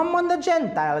might come on the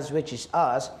Gentiles, which is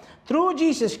us, through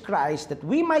Jesus Christ, that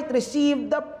we might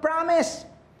receive the promise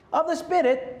of the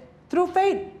Spirit through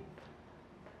faith.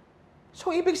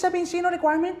 So, ibig sabihin, sino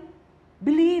requirement?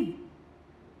 Believe.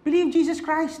 Believe Jesus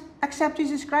Christ. Accept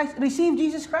Jesus Christ. Receive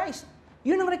Jesus Christ.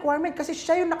 Yun ang requirement kasi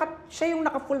siya yung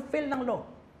naka-fulfill ng law.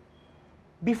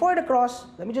 Before the cross,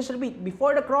 let me just repeat,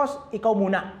 before the cross, ikaw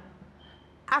muna.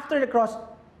 After the cross,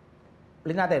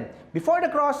 ulit natin, before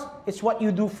the cross, it's what you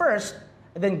do first,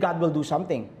 and then God will do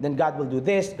something. Then God will do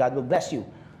this, God will bless you.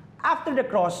 After the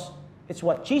cross, it's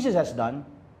what Jesus has done,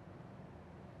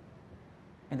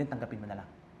 and then tanggapin mo na lang.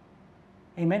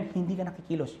 Amen? Hindi ka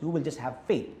nakikilos. You will just have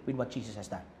faith with what Jesus has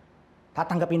done.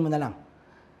 Tatanggapin mo na lang.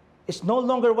 It's no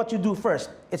longer what you do first.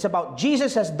 It's about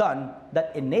Jesus has done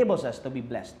that enables us to be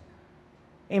blessed.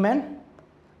 Amen?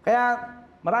 Kaya,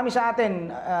 marami sa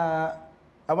atin,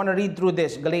 I want to read through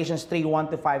this, Galatians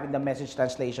 3:1-5 in the Message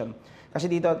translation. Kasi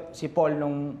dito, si Paul,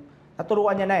 nung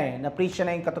Naturuan niya na na-preach siya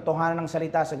na yung katotohanan ng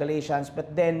salita sa Galatians,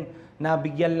 but then,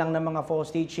 nabigyan lang ng mga false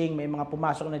teaching, may mga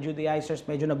pumasok na Judaizers,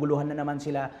 medyo naguluhan na naman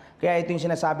sila. Kaya ito yung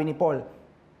sinasabi ni Paul.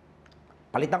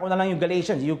 Palitan ko na lang yung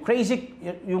Galatians. Yung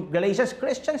Galatians,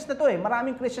 Christians na to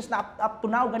Maraming Christians na up to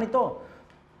now ganito.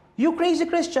 You crazy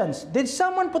Christians, did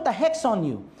someone put a hex on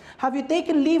you? Have you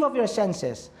taken leave of your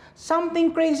senses?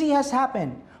 Something crazy has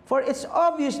happened. For it's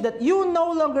obvious that you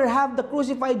no longer have the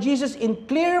crucified Jesus in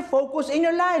clear focus in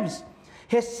your lives.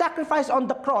 His sacrifice on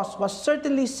the cross was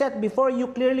certainly set before you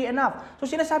clearly enough. So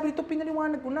sinasabi ito,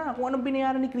 pinaliwanag ko na kung anong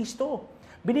binayaran ni Kristo.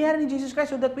 Binayaran ni Jesus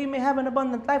Christ so that we may have an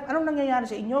abundant life. Anong nangyayari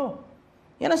sa inyo?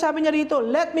 Yan ang sabi niya rito.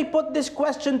 Let me put this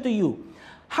question to you.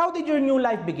 How did your new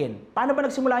life begin? Paano ba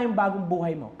nagsimula yung bagong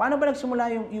buhay mo? Paano ba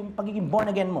nagsimula yung pagiging born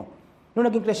again mo? Nung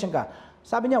naging Christian ka?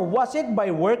 Sabi niya, was it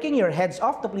by working your heads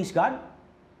off to please God?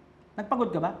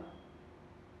 Nagpagod ka ba?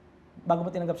 Bago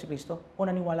mo tinanggap si Kristo? O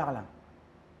naniwala ka lang?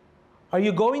 Are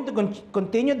you going to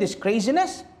continue this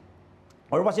craziness?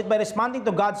 Or was it by responding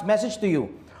to God's message to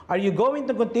you? Are you going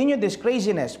to continue this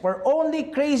craziness? For only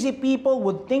crazy people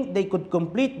would think they could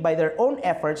complete by their own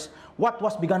efforts what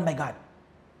was begun by God.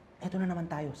 Ito na naman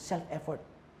tayo, self-effort.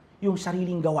 Yung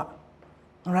sariling gawa.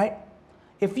 Alright?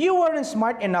 If you weren't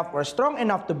smart enough or strong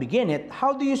enough to begin it,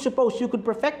 how do you suppose you could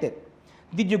perfect it?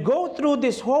 Did you go through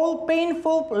this whole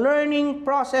painful learning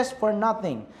process for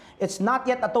nothing? It's not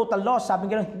yet a total loss.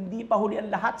 Sabi nga, hindi pa huli ang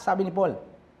lahat, sabi ni Paul.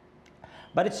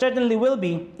 But it certainly will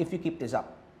be if you keep this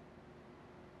up.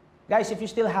 Guys, if you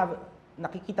still have,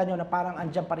 nakikita nyo na parang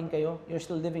andyan pa rin kayo, you're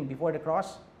still living before the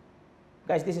cross.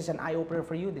 Guys, this is an eye-opener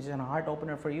for you. This is a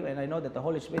heart-opener for you. And I know that the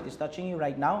Holy Spirit is touching you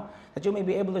right now, that you may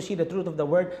be able to see the truth of the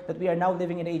Word, that we are now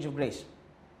living in the age of grace.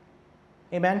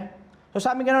 Amen? So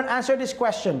sabi nga nun, answer this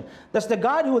question. Does the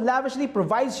God who lavishly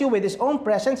provides you with His own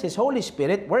presence, His Holy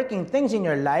Spirit, working things in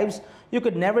your lives you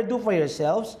could never do for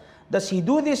yourselves, does He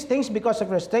do these things because of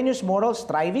your strenuous moral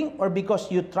striving or because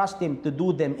you trust Him to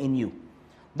do them in you?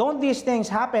 Don't these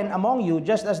things happen among you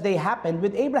just as they happened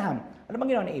with Abraham? Ano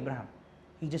bang ginawa ni Abraham?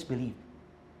 He just believed.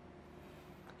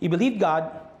 He believed God,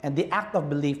 and the act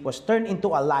of belief was turned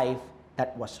into a life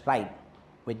that was right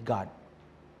with God.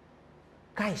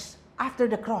 Guys, after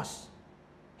the cross,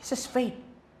 it says faith.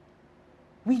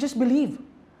 We just believe.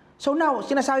 So now,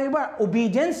 sinasabi ba,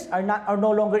 obedience are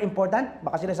no longer important?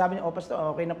 Baka sinasabi niya, pastor,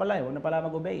 okay na pala, huwag na pala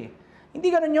mag-obey Hindi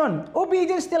ganun yun.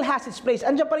 Obedience still has its place.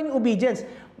 Andiyan pa rin yung obedience.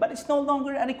 But it's no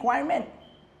longer a requirement.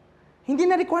 Hindi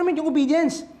na requirement yung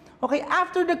obedience. Okay,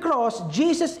 after the cross,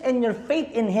 Jesus and your faith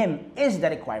in Him is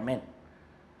the requirement.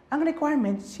 Ang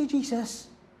requirement, si Jesus.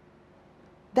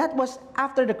 That was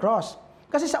after the cross.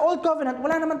 Kasi sa Old Covenant,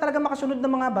 wala naman talaga makasunod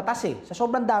ng mga batas Sa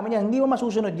sobrang dami niyan, hindi mo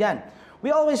masusunod yan.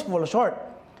 We always fall short.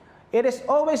 It is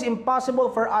always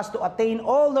impossible for us to attain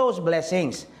all those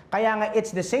blessings. Kaya nga,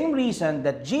 it's the same reason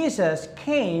that Jesus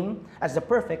came as the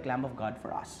perfect Lamb of God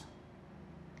for us.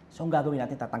 So, ang gagawin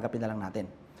natin, tatanggapin na lang natin.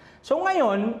 So,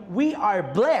 ngayon, we are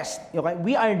blessed. Okay?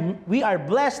 We are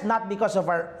blessed not because of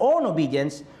our own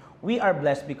obedience. We are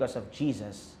blessed because of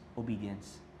Jesus'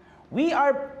 obedience. We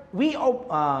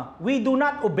do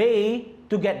not obey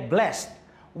to get blessed.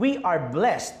 We are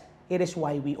blessed. It is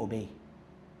why we obey.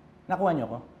 Nakuha niyo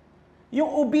ko? Yung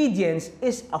obedience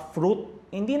is a fruit.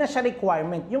 Hindi na siya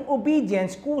requirement. Yung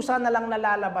obedience, kusa na lang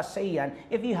nalalabas sa iyan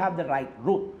if you have the right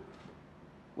root,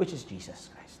 which is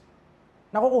Jesus Christ.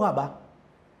 Nakukuha ba?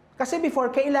 Kasi before,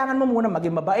 kailangan mo muna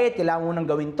maging mabait, kailangan mo nang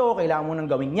gawin to, kailangan mo nang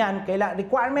gawin yan,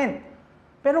 requirement.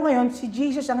 Pero ngayon, si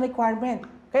Jesus ang requirement.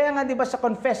 Kaya nga, di ba sa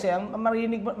confess,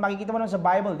 makikita mo naman sa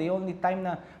Bible, the only time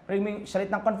na salit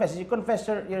ng confess, you confess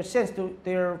your sins to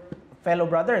your fellow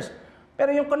brothers.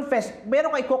 Pero yung confess,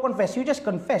 meron ka i-confess, you just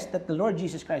confess that the Lord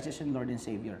Jesus Christ is your Lord and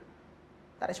Savior.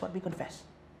 That is what we confess.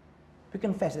 We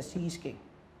confess that He is King.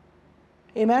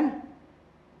 Amen?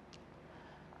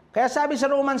 Kaya sabi sa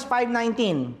Romans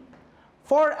 5:19,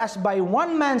 for as by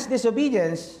one man's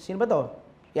disobedience, sino ba to?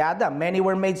 Adam, many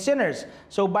were made sinners.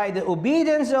 So by the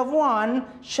obedience of one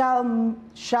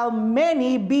shall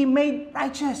many be made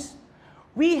righteous.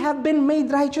 We have been made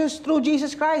righteous through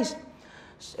Jesus Christ.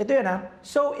 Ito yun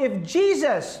So if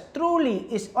Jesus truly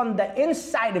is on the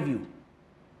inside of you,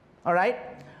 alright?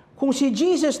 Kung si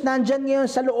Jesus nandyan ngayon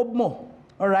sa loob mo,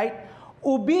 alright?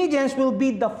 Obedience will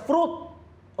be the fruit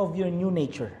of your new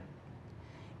nature.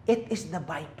 It is the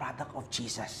byproduct of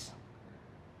Jesus.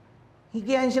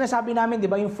 Kaya yung sinasabi namin, di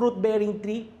ba, yung fruit-bearing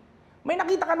tree, may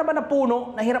nakita ka na ba na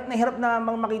puno, na hirap na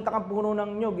makita kang puno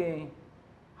ng nyog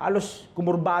halos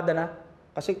kumurbada na,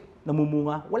 kasi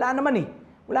namumunga. Wala naman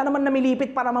Wala naman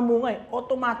namilipit para mamunga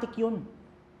Automatic yun.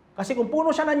 Kasi kung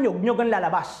puno siya ng nyog, nyog ang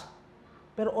lalabas.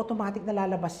 Pero automatic na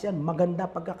lalabas yan. Maganda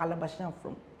pagkakalabas niya.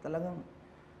 Talagang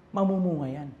mamumunga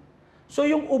yan. So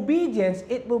yung obedience,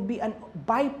 it will be an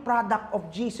byproduct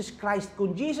of Jesus Christ.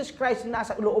 Kung Jesus Christ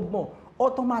nasa loob mo,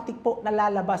 automatic po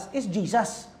nalalabas is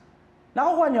Jesus.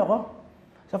 Nakukuha niyo ako?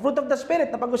 Sa fruit of the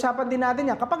Spirit, napag-usapan din natin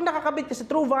yan. Kapag nakakabit ka sa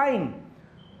true vine,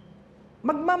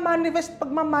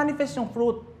 pagmamanifest yung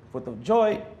fruit. Fruit of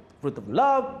joy, fruit of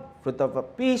love, fruit of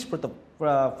peace, fruit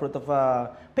of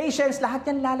patience,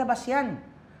 lahat yan lalabas yan.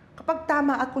 Kapag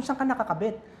tama at kung saan ka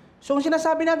nakakabit. So, ang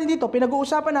sinasabi natin dito,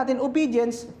 pinag-uusapan natin,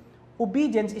 obedience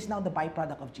is now the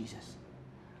byproduct of Jesus.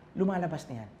 Lumalabas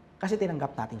na yan. Kasi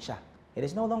tinanggap natin siya. It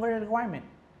is no longer a requirement.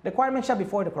 Requirement siya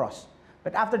before the cross.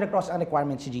 But after the cross, ang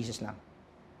requirement si Jesus lang.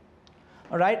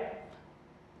 Alright?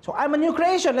 So, I'm a new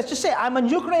creation. Let's just say, I'm a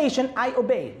new creation, I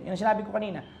obey. Yan ang sinabi ko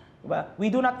kanina. Diba? We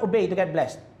do not obey to get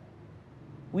blessed.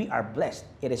 We are blessed.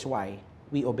 It is why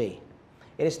we obey.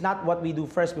 It is not what we do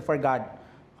first before God.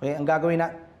 Okay, ang gagawin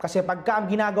na, kasi pagka ang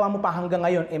ginagawa mo pa hanggang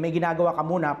ngayon, may ginagawa ka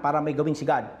muna para may gawin si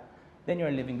God, then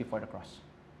you're living before the cross.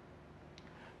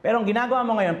 Pero ang ginagawa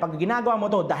mo ngayon, pag ginagawa mo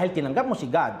to dahil tinanggap mo si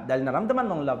God, dahil naramdaman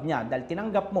mong love niya, dahil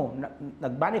tinanggap mo,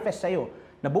 nag-manifest sa'yo,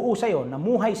 nabuo sa'yo,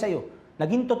 namuhay sa'yo,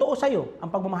 naging totoo sa'yo ang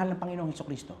pagmamahal ng Panginoong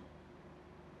Hesukristo.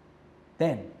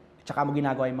 Then, tsaka mo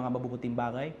ginagawa yung mga mabubuting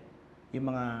bagay, yung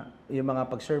mga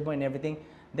pag-serve mo and everything,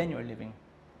 then you're living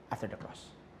after the cross.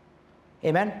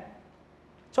 Amen?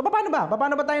 So, paano ba?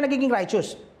 Paano ba tayo nagiging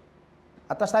righteous?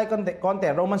 Atas tayo konti,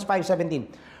 Romans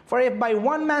 5:17. For if by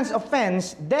one man's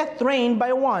offense, death reigned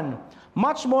by one,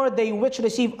 much more they which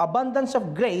receive abundance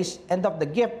of grace and of the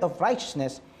gift of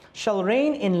righteousness shall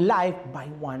reign in life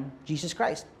by one, Jesus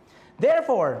Christ.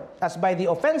 Therefore, as by the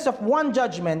offense of one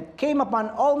judgment came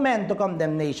upon all men to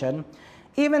condemnation,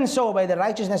 even so by the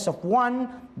righteousness of one,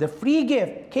 the free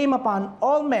gift came upon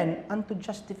all men unto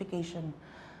justification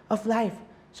of life.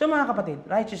 So mga kapatid,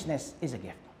 righteousness is a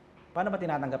gift. Paano ba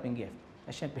tinatanggap yung gift?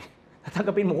 Siyempre,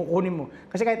 tatanggapin mo, kukunin mo.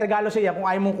 Kasi kahit regalo sa iya, kung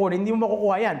ayaw mong kunin, hindi mo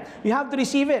makukuha yan. You have to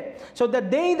receive it. So the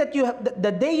day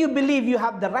you believe you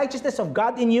have the righteousness of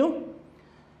God in you,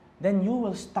 then you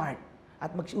will start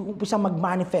at mag-umpisa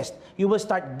mag-manifest. You will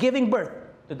start giving birth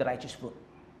to the righteous fruit.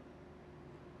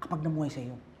 Kapag namuhay sa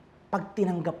iyo, pag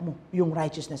tinanggap mo yung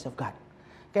righteousness of God.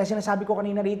 Kaya sinasabi ko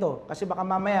kanina rito, kasi baka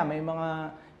mamaya may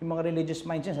yung mga religious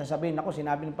minds yan, sasabihin, ako,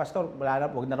 sinabi ng pastor,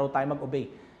 wag na raw tayo mag-obey.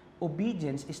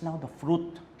 Obedience is now the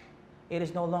fruit. It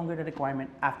is no longer the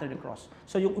requirement after the cross.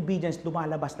 So yung obedience,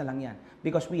 lumalabas na lang yan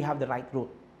because we have the right root,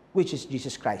 which is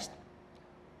Jesus Christ.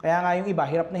 Kaya nga yung iba,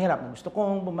 hirap na hirap. Gusto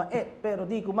kong pero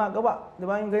di ko magawa. Di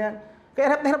ba yung ganyan?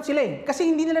 Kaya hirap na hirap sila eh. Kasi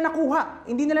hindi nila nakuha,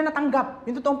 hindi nila natanggap.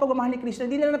 Yung totoong pagmamahal ni Kristo,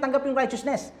 hindi nila natanggap yung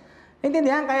righteousness.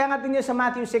 Naintindihan? Kaya nga tingnan sa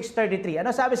Matthew 6:33. Ano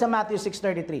sabi sa Matthew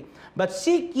 6:33? But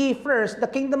seek ye first the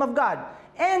kingdom of God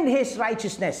and His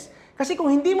righteousness. Kasi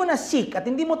kung hindi mo na-seek at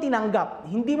hindi mo tinanggap,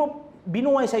 hindi mo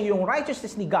binuhay sa iyo yung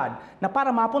righteousness ni God na para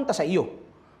mapunta sa iyo,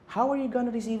 how are you gonna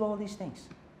receive all these things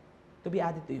to be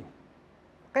added to you?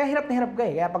 Kaya hirap na hirap ka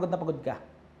eh, kaya pagod na pagod ka.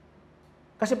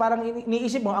 Kasi parang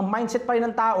iniisip mo, ang mindset pa rin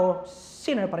ng tao,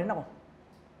 sinner pa rin ako.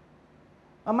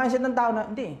 Ang mindset ng tao na,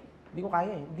 hindi ko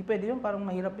kaya eh. Hindi pwede yun, parang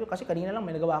mahirap yun. Kasi kanina lang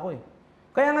may nagawa ko eh.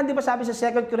 Kaya nga di ba sabi sa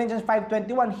 2 Corinthians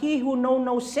 5:21, He who know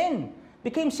no sin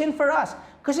became sin for us.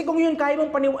 Kasi kung yun kaya mong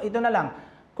paniwalaan, ito na lang,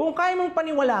 kung kaya mong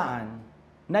paniwalaan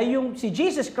na yung si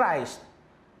Jesus Christ,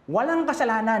 walang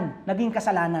kasalanan, naging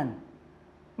kasalanan.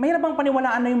 Mahirap bang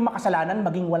paniwalaan na yung makasalanan,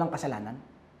 maging walang kasalanan?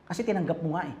 Kasi tinanggap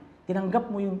mo nga eh.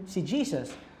 Tinanggap mo yung si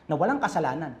Jesus na walang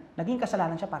kasalanan, naging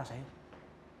kasalanan siya para sa'yo.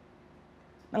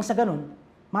 Nang sa ganun,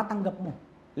 matanggap mo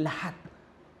lahat.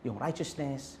 Yung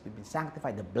righteousness, we've been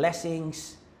sanctified, the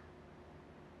blessings.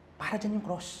 Para dyan yung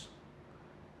cross.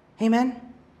 Amen?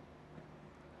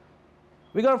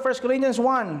 We go to 1 Corinthians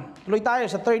 1. Tuloy tayo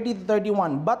sa 30 to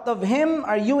 31. But of Him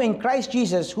are you in Christ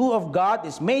Jesus, who of God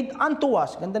is made unto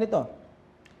us. Ganda nito.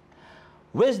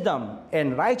 Wisdom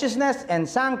and righteousness and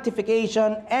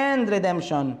sanctification and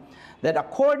redemption, that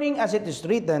according as it is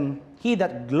written, He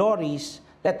that glories,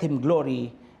 let him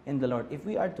glory in the Lord. If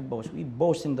we are to boast, we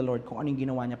boast in the Lord kung anong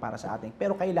ginawa niya para sa atin.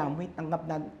 Pero kailangan mo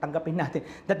tanggapin natin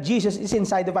that Jesus is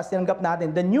inside of us. Tinanggap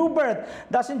natin. The new birth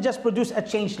doesn't just produce a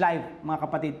changed life, mga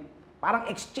kapatid. Parang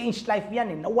exchange life yan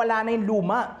eh. Nawala na yung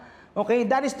luma. Okay?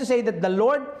 That is to say that the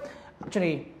Lord,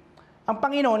 actually, ang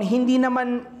Panginoon, hindi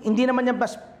naman hindi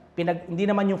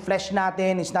naman yung flesh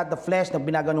natin, it's not the flesh na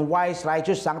binaganong wise,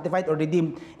 righteous, sanctified, or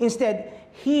redeemed. Instead,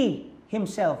 He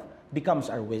Himself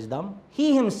becomes our wisdom.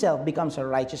 He Himself becomes our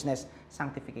righteousness,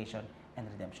 sanctification, and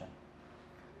redemption.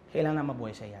 Kailangan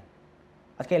mabuhay sa yan.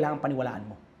 At kailangan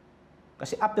paniwalaan mo.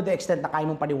 Kasi up to the extent na kaya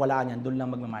mong paniwalaan yan, doon lang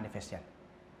magmamanifest yan.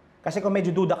 Kasi kung medyo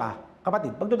duda ka,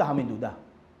 kapatid, pagdudahan mo yung duda.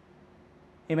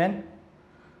 Amen?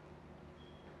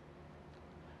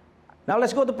 Now,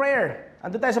 let's go to prayer.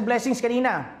 Ando tayo sa blessings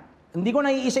kanina. Hindi ko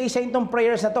na iisa-isayin itong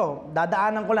prayers na to.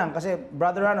 Dadaanan ko lang kasi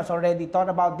Brother Ron has already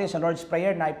thought about this, the Lord's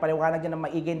Prayer, na ipaliwanag niya ng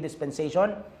maiging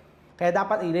dispensation. Kaya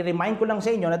dapat, i-remind ko lang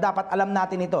sa inyo na dapat alam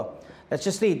natin ito. Let's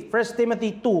just read. 1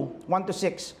 Timothy 2,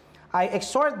 1-6. I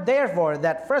exhort therefore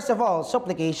that first of all,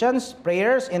 supplications,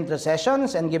 prayers,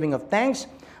 intercessions, and giving of thanks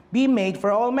be made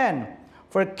for all men,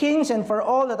 for kings and for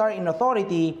all that are in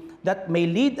authority, that may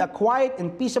lead a quiet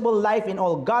and peaceable life in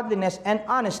all godliness and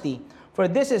honesty. For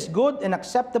this is good and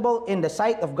acceptable in the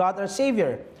sight of God our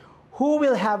Savior, who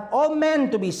will have all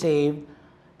men to be saved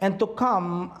and to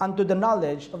come unto the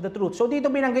knowledge of the truth. So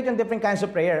dito binanggit yung different kinds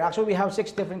of prayer. Actually, we have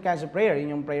 6 different kinds of prayer.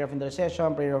 Yung prayer of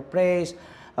intercession, prayer of praise,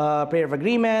 prayer of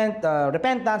agreement,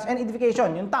 repentance, and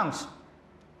edification, yung tongues.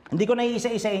 Hindi ko na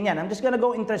iisa-isayin yan. I'm just gonna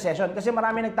go intercession kasi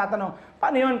marami nagtatanong,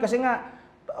 paano yun? Kasi nga,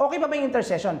 okay pa ba yung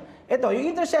intercession? Ito,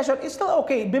 yung intercession, it's still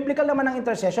okay. Biblical naman ang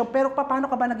intercession, pero paano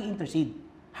ka ba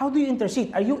nag-i-intercede? How do you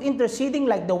intercede? Are you interceding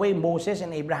like the way Moses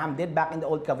and Abraham did back in the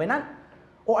Old Covenant?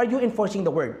 Or are you enforcing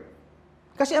the Word?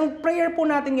 Kasi ang prayer po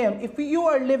natin ngayon, if you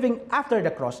are living after the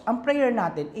cross, ang prayer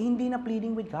natin, hindi na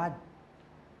pleading with God.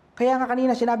 Kaya nga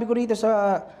kanina, sinabi ko rito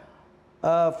sa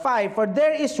 5, for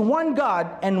there is one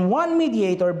God and one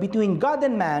mediator between God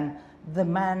and man, the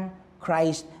man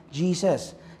Christ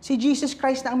Jesus. Si Jesus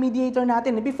Christ na ang mediator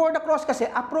natin. Before the cross kasi,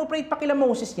 appropriate pa kila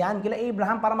Moses yan, kila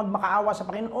Abraham para magmakaawa sa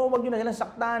Panginoon. Oh, wag nyo na silang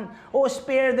saktan. Oh,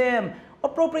 spare them.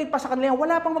 Appropriate pa sa kanila yan.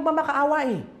 Wala pang magmamakaawa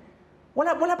eh.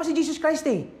 Wala pa si Jesus Christ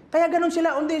eh. Kaya ganun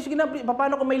sila. Hindi, sige na,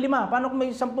 paano kung may 5? Paano kung may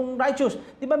 10 righteous?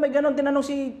 Di ba may ganun tinanong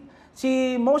si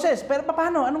Moses? Pero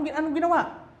paano? Anong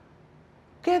ginawa?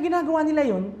 Kaya ginagawa nila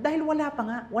yun dahil wala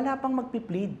pang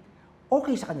magpi-plead.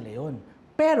 Okay sa kanila yun.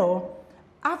 Pero,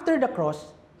 after the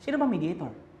cross, sino ba mediator?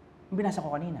 Binasa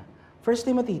ko kanina. 1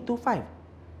 Timothy 2:5.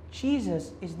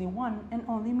 Jesus is the one and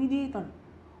only mediator.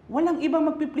 Walang ibang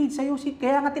magpi-plead sa'yo.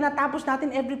 Kaya nga tinatapos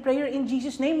natin every prayer in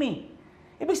Jesus' name eh.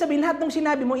 Ibig sabihin, lahat ng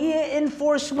sinabi mo,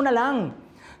 i-enforce mo na lang.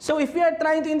 So if you are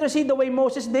trying to intercede the way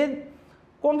Moses did,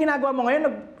 kung ginagawa mo ngayon,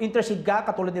 nag-intercede ka,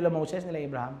 katulad nila Moses, nila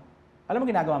Abraham, alam mo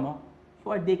ginagawa mo?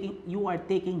 You are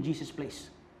taking Jesus' place.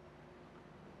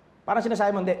 Parang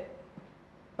sinasabi mo, hindi,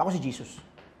 ako si Jesus.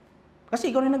 Kasi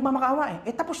ikaw rin nagmamakaawa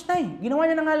eh. Tapos na eh. Ginawa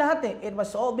niya na nga lahat eh. It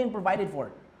was all been provided for.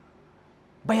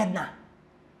 Bayad na.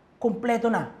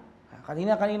 Kompleto na.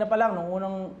 Kanina pa lang, nung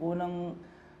unang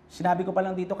sinabi ko pa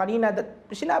lang dito kanina,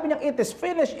 sinabi niya, it is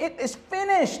finished. It is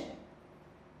finished.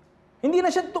 Hindi na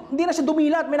siya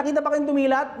dumilat. May nakita ba kayong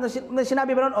dumilat? Na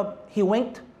sinabi ba nun, oh, he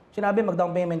winked. Sinabi,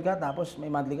 mag-down payment ka, tapos may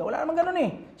monthly ka. Wala naman ganun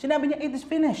eh. Sinabi niya, it is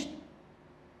finished.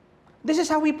 This is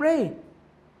how we pray.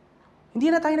 Hindi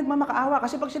na tayo nagmamakaawa.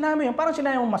 Kasi pag sinabi yun, parang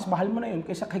sinabi mo, mas mahal mo na yun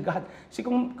kaysa kay God. Kasi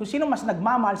kung sino mas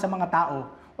nagmamahal sa mga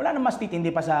tao, wala na mas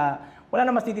titindi pa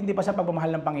sa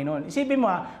pagmamahal ng Panginoon. Isipin mo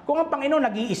kung ang Panginoon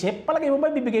nag-iisip, palagay mo ba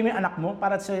bibigay mo yung anak mo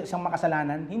para sa isang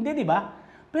makasalanan? Hindi, di ba?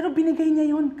 Pero binigay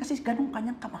niya yun kasi ganun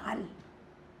kanyang kamahal.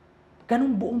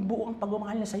 Ganun buong-buo ang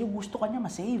pagmamahal niya sa'yo. Gusto kanya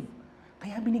ma-save.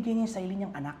 Kaya binigay niya yung sarili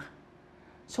niyang anak.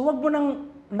 So wag mo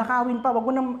nang nakawin pa,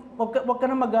 wag ka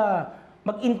nang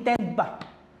mag-intend pa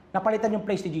na palitan yung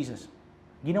place ni Jesus.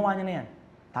 Ginawa niya na yan.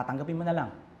 Tatanggapin mo na lang.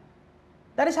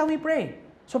 That is how we pray.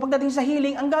 So pagdating sa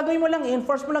healing, ang gagawin mo lang,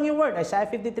 i-enforce mo lang yung word. Isaiah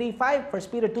 53:5,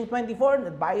 1 Peter 2:24,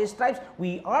 that by His stripes,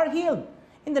 we are healed.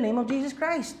 In the name of Jesus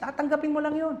Christ. Tatanggapin mo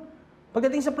lang yun.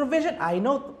 Pagdating sa provision, I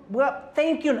know,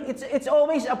 thank you. It's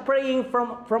always a praying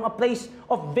from a place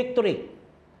of victory.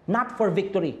 Not for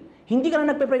victory. Hindi ka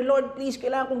na nagpe-pray, Lord, please,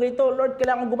 kailangan kong ganito. Lord,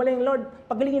 kailangan kong gumaling. Lord,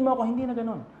 pagalingin mo ako. Hindi na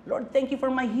ganun. Lord, thank you for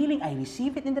my healing. I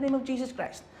receive it in the name of Jesus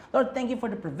Christ. Lord, thank you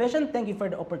for the provision. Thank you for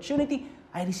the opportunity.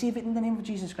 I receive it in the name of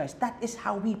Jesus Christ. That is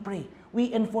how we pray.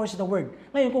 We enforce the word.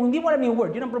 Ngayon, kung hindi mo alam yung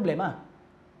word, yun ang problema.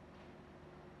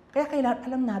 Kaya kailangan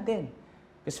alam natin.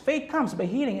 Because faith comes by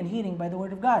hearing and hearing by the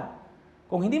word of God.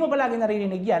 Kung hindi mo palagi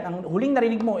naririnig yan, ang huling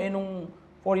narinig mo nung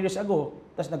 4 years ago,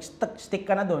 tapos nag-stick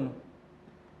ka na doon,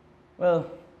 well,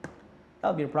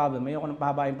 that'll be a problem. Ayoko nang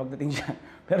pahabain pagdating dyan.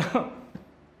 Pero,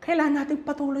 kailangan natin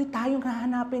patuloy tayong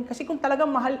hahanapin. Kasi kung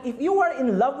talagang mahal, if you are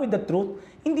in love with the truth,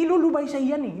 hindi lulubay sa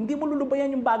yan eh. Hindi mo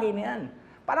lulubayan yung bagay na yan.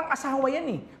 Parang asawa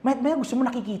yan eh. Maya gusto mo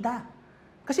nakikita.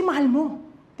 Kasi mahal mo.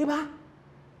 Diba?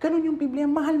 Ganun yung Biblia.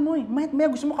 Mahal mo eh. Maya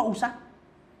gusto mo kausap.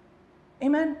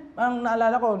 Amen? Ang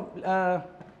naalala ko,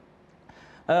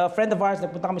 friend of ours,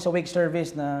 nagpunta kami sa wake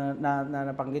service na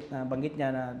banggit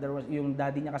niya na there was, yung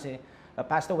daddy niya kasi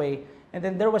passed away. And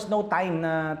then there was no time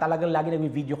na talagang lagi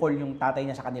nag-video call yung tatay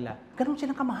niya sa kanila. Ganun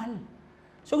silang kamahal.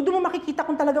 So doon mo makikita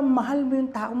kung talagang mahal mo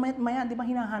yung tao, maya, di ba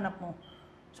hinahanap mo?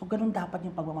 So, ganun dapat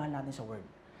yung pagmamahal natin sa Word.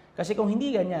 Kasi kung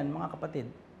hindi ganyan, mga kapatid,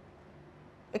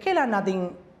 kailangan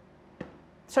nating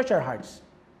search our hearts.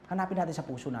 Hanapin natin sa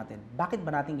puso natin. Bakit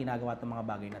ba natin ginagawa itong mga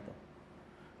bagay na to?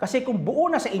 Kasi kung buo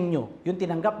na sa inyo, yung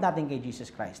tinanggap natin kay Jesus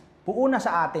Christ, buo na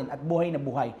sa atin at buhay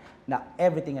na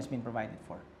everything has been provided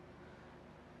for.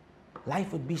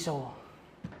 Life would be so,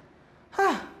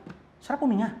 sarap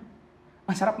huminga.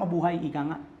 Ang sarap mabuhay, ika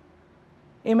nga.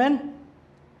 Amen?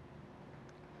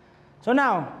 So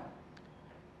now,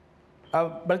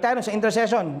 balik tayo sa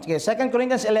intercession. Sige, 2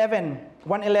 Corinthians 1:11.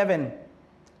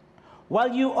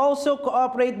 While you also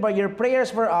cooperate by your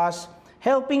prayers for us,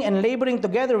 helping and laboring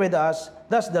together with us,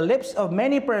 thus the lips of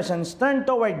many persons turned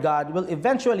toward God will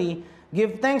eventually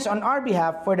give thanks on our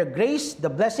behalf for the grace, the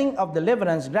blessing of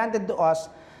deliverance granted to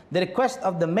us, the request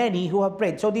of the many who have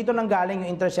prayed. So dito nang galing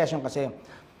yung intercession kasi.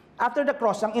 After the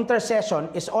cross, ang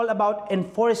intercession is all about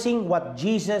enforcing what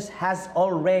Jesus has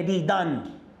already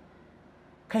done.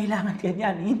 Kailangan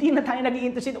ganyan. Hindi na tayo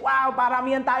nag-i-intercede. Wow,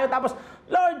 paramihan tayo. Tapos,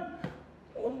 Lord,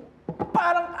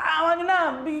 parang awa nyo na.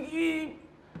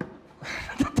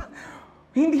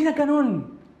 Hindi na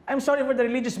ganun. I'm sorry for the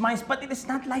religious minds, but it is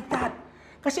not like that.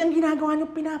 Kasi ang ginagawa nyo,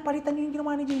 pinapalitan nyo yung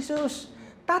ginawa ni Jesus.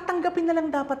 Tatanggapin na lang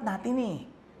dapat natin eh.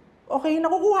 Okay,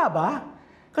 nakukuha ba?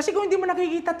 Kasi kung hindi mo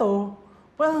nakikita to,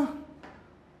 well,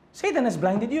 Satan has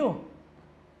blinded you.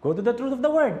 Go to the truth of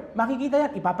the word. Makikita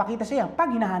yan, ipapakita siya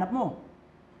pag hinahanap mo.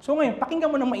 So ngayon, pakinggan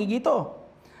mo ng maigi ito.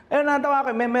 Ayun, natawa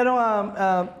ko, merong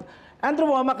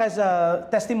Andrew Womack has a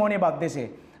testimony about this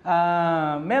eh.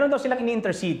 Meron daw silang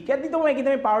ini-intercede. Kaya dito makikita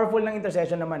may powerful ng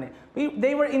intercession naman eh.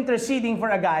 They were interceding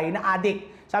for a guy na addict.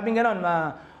 Sabi nga nun,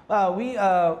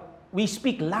 we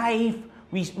speak life,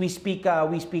 we speak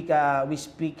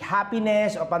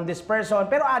happiness upon this person,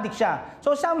 pero addict siya.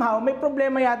 So somehow, may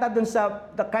problema yata dun sa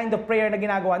the kind of prayer na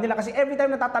ginagawa nila. Kasi every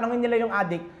time na tatanungin nila yung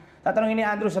addict, tatanungin ni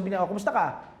Andrew, sabi niya, kumusta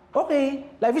ka? Okay,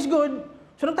 life is good.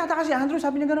 So nagtataka si Andrew,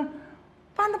 sabi niya gano'n,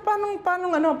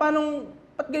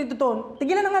 ba't ganito to?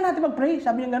 Tigilan na nga natin mag-pray.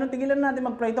 Sabi niya gano'n, tigilan na natin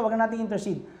mag-pray to, wag na natin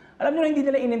intercede. Alam niyo na hindi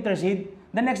nila in-intercede.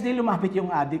 The next day, lumapit yung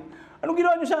addict. Anong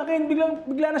ginawa niyo sa akin?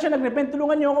 Bigla na siya nag-repent,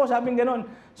 tulungan niyo ako, sabi niya gano'n.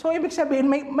 So, ibig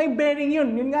sabihin, may bearing yun.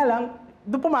 Yun nga lang,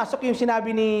 doon pumasok yung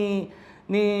sinabi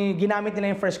ginamit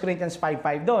nila yung 1 Corinthians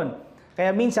 5:5 doon.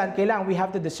 Kaya minsan, kailangan we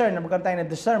have to discern, magkaroon tayo ng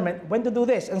discernment when to do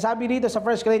this. Ang sabi dito sa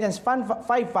 1 Corinthians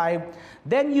 5:5,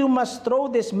 then you must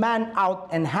throw this man out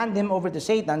and hand him over to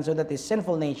Satan so that his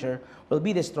sinful nature will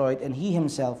be destroyed and he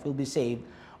himself will be saved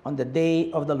on the day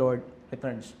of the Lord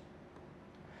returns.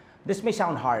 This may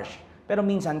sound harsh, pero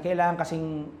minsan, kailangan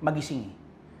kasing magising.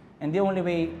 And the only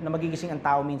way na magigising ang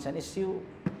tao minsan is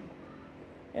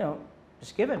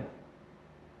just give him.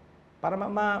 Para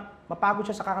mapagod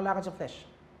siya sa kakalakad sa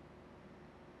flesh.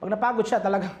 Pag napagod siya,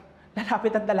 talagang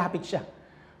lalapit siya.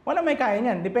 Wala may kaya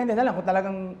niyan. Depende na lang kung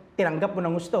talagang tinanggap mo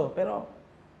ng gusto. Pero,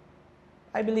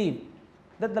 I believe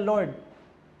that the Lord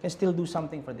can still do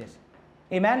something for this.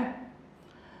 Amen?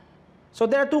 So,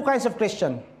 there are two kinds of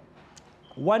Christian.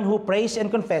 One who prays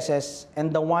and confesses, and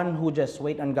the one who just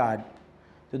wait on God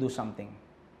to do something.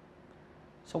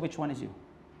 So, which one is you?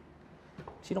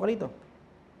 Sino ka dito?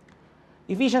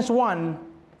 Ephesians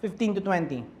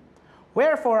 1:15-20.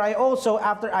 Wherefore I also,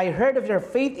 after I heard of your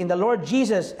faith in the Lord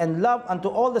Jesus and love unto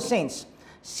all the saints,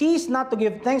 cease not to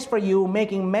give thanks for you,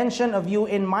 making mention of you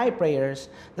in my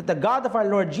prayers, that the God of our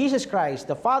Lord Jesus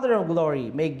Christ, the Father of glory,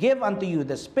 may give unto you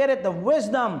the spirit of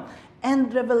wisdom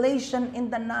and revelation in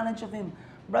the knowledge of Him.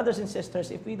 Brothers and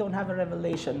sisters, if we don't have a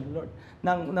revelation, Lord,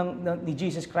 ni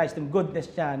Jesus Christ, ng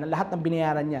goodness niya, ng lahat ng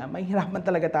binayaran niya, mahihirapan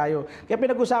talaga tayo. Kaya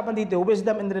pinag-usapan dito,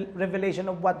 wisdom and revelation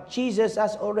of what Jesus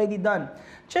has already done.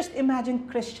 Just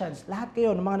imagine Christians, lahat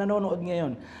kayo, ng mga nanonood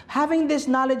ngayon, having this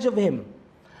knowledge of Him,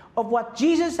 of what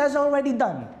Jesus has already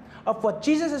done, of what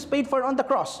Jesus has paid for on the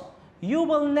cross. You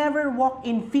will never walk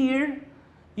in fear,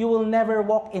 you will never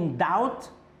walk in doubt,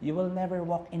 you will never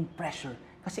walk in pressure.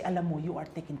 Kasi alam mo, you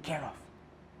are taken care of.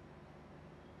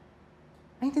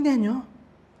 Naintindihan nyo?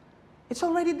 It's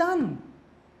already done.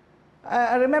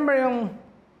 I remember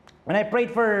when I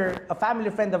prayed for a family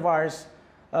friend of ours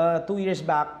 2 years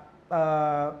back,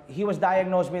 he was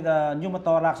diagnosed with a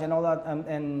pneumothorax and all that,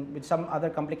 and with some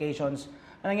other complications.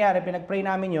 Ang nangyari, pinag-pray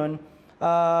namin yun,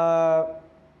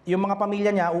 yung mga pamilya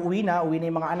niya, uuwi na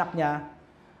yung mga anak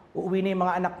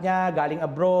niya, galing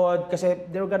abroad, kasi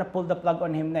they were gonna pull the plug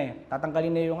on him na eh.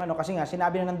 Tatanggalin na yung kasi nga,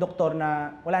 sinabi na ng doktor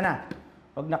na wala na.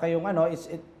 Wag na kayong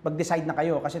mag-decide na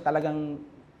kayo kasi talagang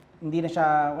hindi na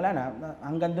siya, wala na,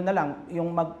 hanggang doon na lang.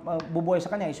 Yung magbubuhay sa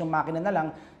kanya is yung makina na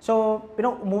lang. So,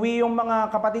 umuwi yung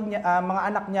mga kapatid niya, mga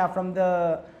anak niya from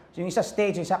yung isa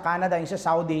States, yung isa Canada, yung isa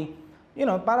Saudi,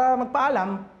 para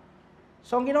magpaalam.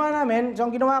 So ang ginawa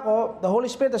ko, the Holy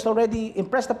Spirit has already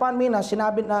impressed upon me na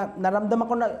sinabi na naramdaman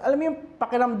ko na, alam mo yung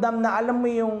pakiramdam na alam mo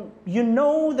yung you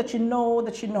know that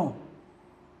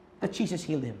Jesus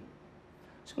healed him.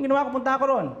 So ang ginawa ko, punta ako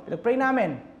ron, pinag-pray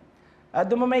namin.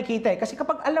 Doon mo may kita eh. Kasi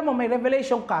kapag alam mo, may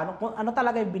revelation ka, kung ano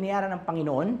talaga yung binayaran ng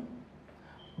Panginoon,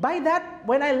 by that,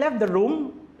 when I left the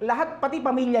room, lahat, pati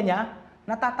pamilya niya,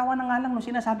 natatawa na nga lang nung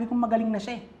sinasabi kong magaling na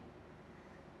siya.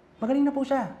 Magaling na po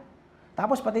siya.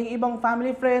 Tapos pati yung ibang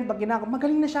family friend, pag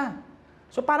magaling na siya.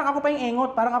 So parang ako pa yung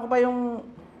engot, parang ako pa yung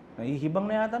nahihibang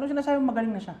na yata. Ano sinasabi mong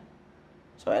magaling na siya?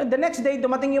 So the next day,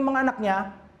 dumating yung mga anak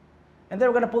niya, and they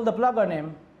were gonna pull the plug on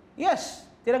him. Yes,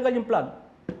 tinanggal yung plug.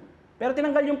 Pero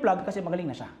tinanggal yung plug kasi magaling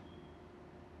na siya.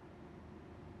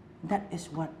 That is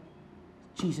what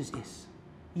Jesus is.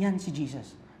 Yan si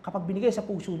Jesus. Kapag binigay sa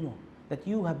puso nyo that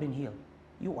you have been healed,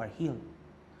 you are healed.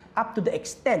 Up to the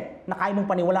extent na kaya mong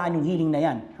paniwalaan yung healing na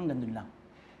yan, hanggang dun lang.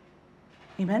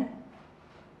 Amen?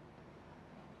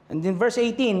 And in verse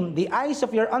 18, the eyes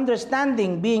of your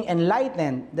understanding being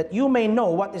enlightened, that you may know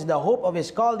what is the hope of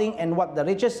His calling and what the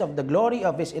riches of the glory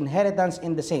of His inheritance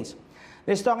in the saints.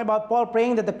 This is talking about Paul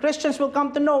praying that the Christians will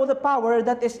come to know the power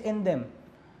that is in them.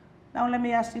 Now let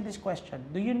me ask you this question.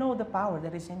 Do you know the power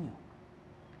that is in you?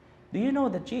 Do you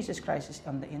know that Jesus Christ is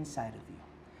on the inside of you?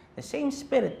 The same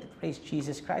Spirit that raised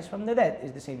Jesus Christ from the dead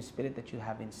is the same Spirit that you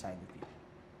have inside of you.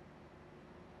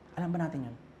 Alam ba natin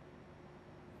yun?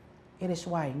 It is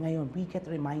why, ngayon, we get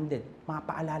reminded,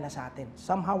 mapaalala sa atin.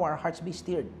 Somehow our hearts be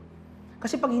stirred.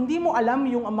 Kasi pag hindi mo alam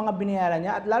yung mga binayaran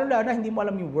niya, at lalo-lalo na hindi mo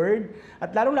alam yung word,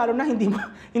 at lalo-lalo na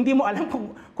hindi mo alam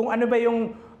kung ano ba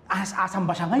yung asam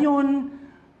ba siya ngayon,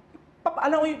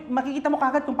 makikita mo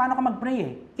kagad kung paano ka mag-pray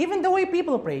eh. Even the way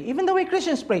people pray, even the way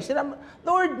Christians pray. Sila,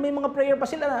 Lord, may mga prayer pa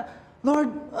sila na,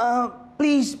 Lord,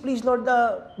 please, Lord,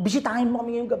 bisitahin mo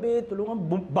kami ngayong gabi, tulungan,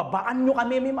 babaan nyo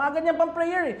kami, may mga ganyan pang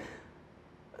prayer eh.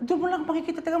 Doon mo lang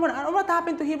makikita, taga mo na, what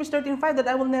happened to Hebrews 13:5 that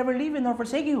I will never leave you nor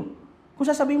forsake you? Kung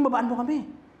sasabihin, babaan mo kami.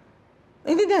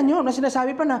 Intindihan nyo, na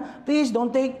sinasabi pa na, please,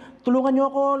 tulungan nyo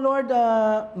ako, Lord,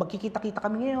 magkikita-kita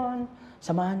kami ngayon,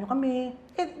 samahan nyo kami.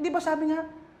 Eh, di ba sabi nga,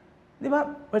 di ba,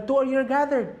 where two or you're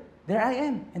gathered, there I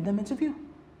am, in the midst of you.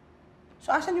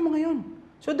 So, asan yung mga yun?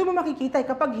 So, doon mo makikita,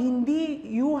 kapag hindi,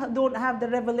 you don't have the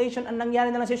revelation, ang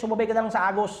nangyari na lang sa'yo, sumabay ka na lang sa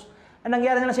agos. Ang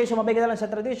nangyari na lang sa'yo, sumabay ka na lang sa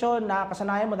tradisyon,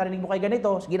 nakakasanayan mo, narinig mo kay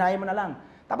ganito, ginaya mo na lang.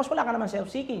 Tapos wala ka naman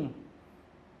self-seeking.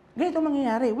 Ganito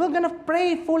mangyayari. We're gonna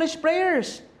pray foolish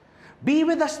prayers. Be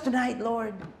with us tonight,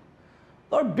 Lord.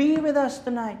 Lord, be with us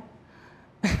tonight.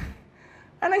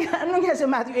 Anong nangyari sa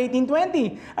Matthew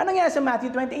 18:20? Anong nangyari sa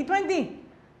Matthew 28:20?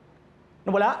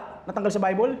 Nawala? Natanggal sa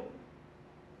Bible?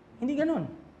 Hindi ganun.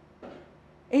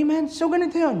 Amen? So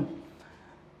ganito yun.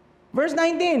 Verse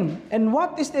 19, and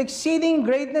what is the exceeding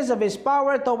greatness of His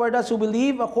power toward us who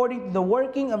believe according to the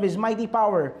working of His mighty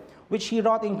power, which He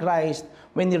wrought in Christ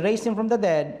when He raised Him from the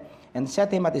dead and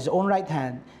set Him at His own right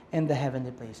hand in the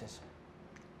heavenly places.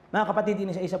 Mga kapatid,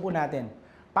 isa po natin,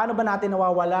 paano ba natin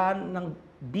nawawalan ng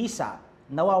bisa,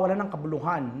 nawawalan ng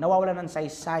kabuluhan, nawawalan ng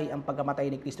saysay ang pagkamatay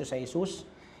ni Kristo sa Jesus?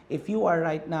 If you are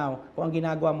right now, kung ang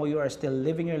ginagawa mo, you are still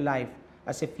living your life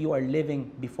as if you are living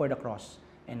before the cross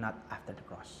and not after the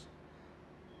cross.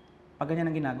 Pag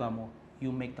ganyan ang ginagawa mo, you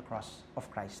make the cross of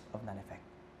Christ of none effect.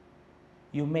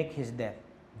 You make His death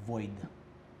void.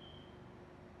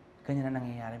 Ganyan na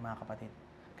nangyayari, mga kapatid.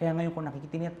 Kaya ngayon kung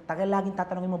laging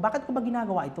tatanungin mo, bakit ko ba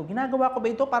ginagawa ito? Ginagawa ko ba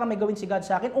ito para may gawin si God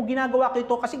sa akin? O ginagawa ko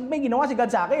ito kasi may ginawa si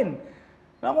God sa akin?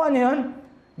 Nakuha niyo yun?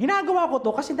 Ginagawa ko to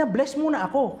kasi na-bless muna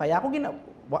ako. Kaya ako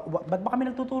ba't ba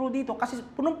kami nagtuturo dito? Kasi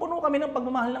punong-puno kami ng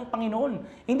pagmamahal ng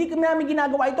Panginoon. Hindi namin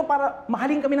ginagawa ito para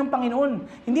mahalin kami ng Panginoon.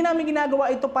 Hindi namin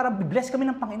ginagawa ito para bless kami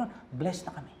ng Panginoon. Bless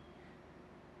na kami.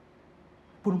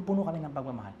 Punong-puno kami ng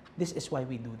pagmamahal. This is why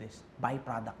we do this.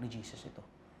 Byproduct ni Jesus ito.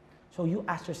 So you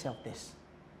ask yourself this.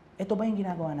 Ito ba yung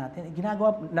ginagawa natin?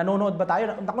 Nanonood ba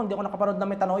tayo? Naku, hindi ako nakapanood ng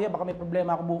Metanoia, baka may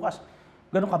problema ako bukas.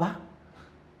 Ganun ka ba?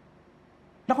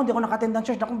 Naku, hindi ako naka-attend ng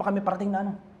church, naku, baka may parating na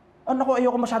ano. Oh, naku,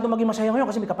 ayoko masyado maging masaya ngayon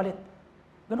kasi may kapalit.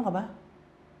 Ganun ka ba?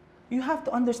 You have to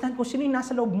understand kung sino yung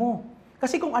nasa loob mo.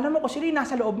 Kasi kung alam mo kung sino yung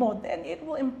nasa loob mo, then it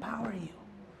will empower you.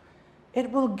 It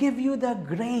will give you the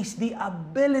grace, the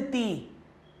ability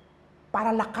para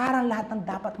lakaran lahat ng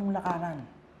dapat mong lakaran.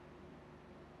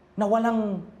 Na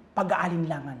walang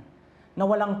pag-aalinlangan. Na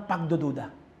walang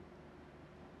pagdududa.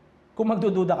 Kung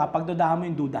magdududa ka, pagdudahan mo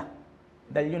yung duda.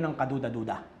 Dahil yun ang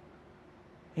kaduda-duda.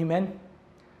 Amen?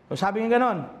 So sabi nga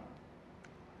ganon.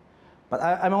 But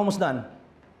I'm almost done.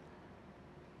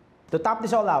 To top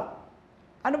this all out,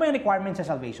 ano ba yung requirement sa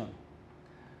salvation?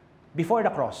 Before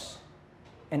the cross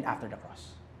and after the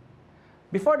cross.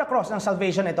 Before the cross, ang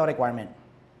salvation, ito requirement.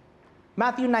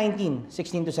 Matthew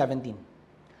 19:16 to 17.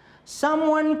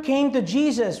 Someone came to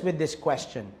Jesus with this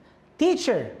question,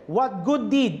 "Teacher, what good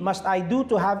deed must I do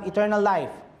to have eternal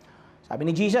life?" Sabi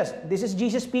ni Jesus, this is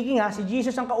Jesus speaking ha, si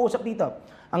Jesus ang kausap dito,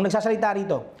 ang nagsasalita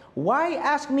rito. "Why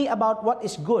ask me about what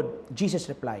is good?"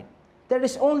 Jesus replied, "There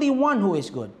is only one who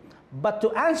is good. But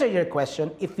to answer your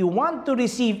question, if you want to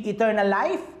receive eternal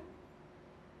life,"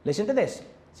 listen to this.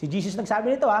 Si Jesus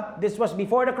nagsabi nito ha, this was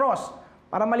before the cross.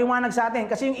 Para maliwanag sa atin,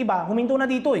 kasi yung iba, huminto na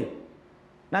dito eh.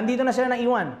 Nandito na sila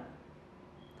naiwan.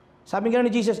 Sabi nga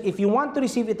ni Jesus, if you want to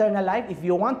receive eternal life, if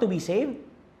you want to be saved,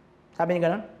 sabi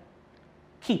niya gano'n,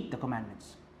 keep the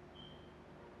commandments.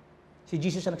 Si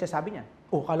Jesus ang nagsasabi niya.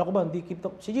 Oh, kala ko ba, hindi keep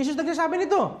the... Si Jesus nagsasabi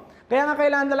nito. Kaya nga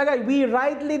kailangan talaga, we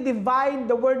rightly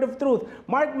divide the word of truth.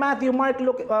 Matthew, Mark,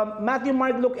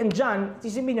 Luke, and John,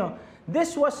 sisipin nyo,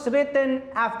 this was written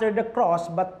after the cross,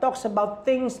 but talks about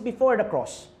things before the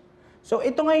cross. So,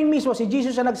 ito ngayon mismo, si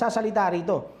Jesus ang nagsasalita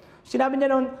rito. Sinabi niya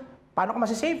noon, paano ka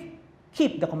masisave?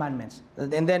 Keep the commandments.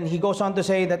 And then he goes on to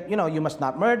say that, you must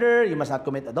not murder, you must not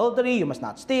commit adultery, you must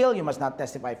not steal, you must not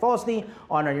testify falsely,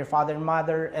 honor your father and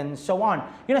mother, and so on.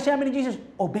 Yun ang sinabi ni Jesus,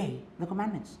 obey the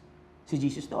commandments. Si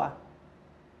Jesus to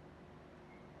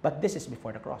But this is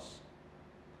before the cross.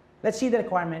 Let's see the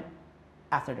requirement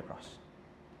after the cross.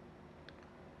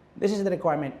 This is the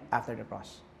requirement after the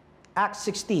cross. Acts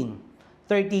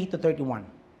 16:30 to 31.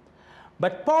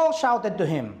 But Paul shouted to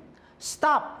him,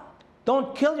 "Stop!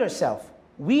 Don't kill yourself.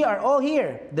 We are all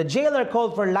here." The jailer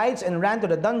called for lights and ran to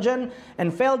the dungeon and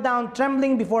fell down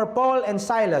trembling before Paul and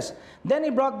Silas. Then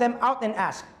he brought them out and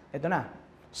asked, ito na,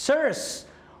 "Sirs,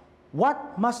 what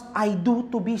must I do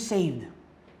to be saved?"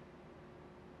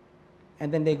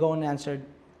 And then they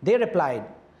they replied,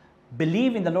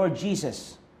 "Believe in the Lord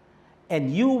Jesus, and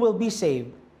you will be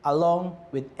saved along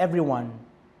with everyone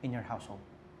in your household."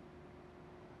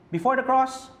 Before the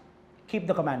cross, keep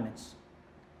the commandments.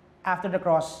 After the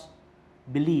cross,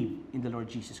 believe in the Lord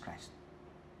Jesus Christ.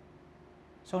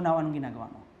 So now, anong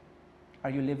ginagawa mo? Are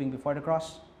you living before the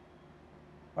cross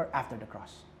or after the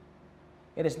cross?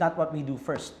 It is not what we do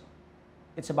first.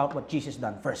 It's about what Jesus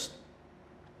done first.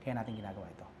 Kaya natin ginagawa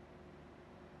ito.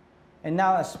 And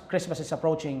now, as Christmas is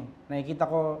approaching, nakikita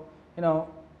ko,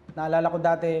 naalala ko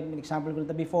dati, example ko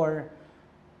nito before,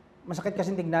 masakit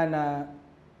kasi tignan na,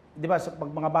 di ba, pag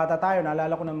mga bata tayo,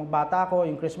 naalala ko na mga bata ko,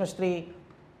 yung Christmas tree,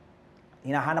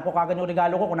 hinahanap ko kagad yung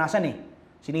regalo ko kung nasan eh.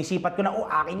 Sinisipat ko na,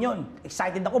 akin yun.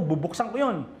 Excited ako, bubuksan ko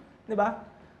yun. Di ba?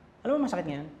 Alam mo masakit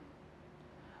ngayon?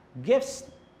 Gifts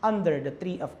under the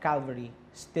tree of Calvary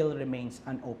still remains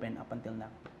unopened up until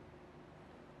now.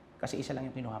 Kasi isa lang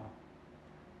yung kinuha mo.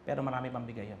 Pero marami pang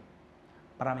bigay yun.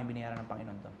 Maraming binayaran ng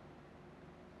Panginoon doon.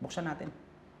 Buksan natin.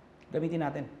 Gamitin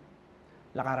natin.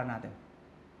 Lakaran natin.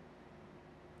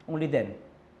 Only then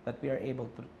that we are able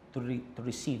to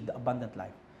receive the abundant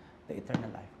life, the eternal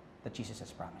life that Jesus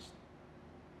has promised.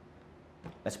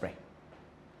 Let's pray.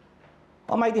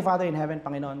 Almighty Father in heaven,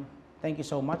 Panginoon, thank you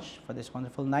so much for this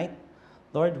wonderful night.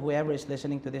 Lord, whoever is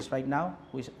listening to this right now,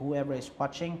 whoever is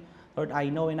watching, Lord,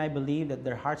 I know and I believe that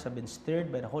their hearts have been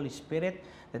stirred by the Holy Spirit,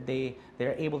 that they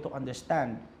are able to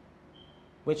understand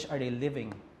which are they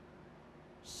living,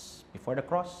 before the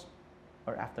cross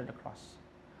or after the cross.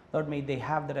 Lord, may they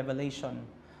have the revelation,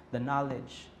 the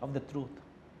knowledge of the truth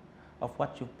of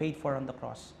what you paid for on the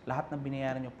cross. Lahat ng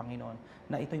binayaran niyo, Panginoon,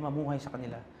 na ito'y mamuhay sa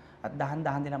kanila at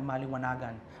dahan-dahan nilang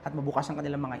maliwanagan at mabukas ang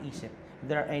kanilang mga isip. If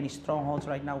there are any strongholds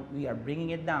right now, we are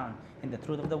bringing it down in the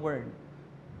truth of the Word.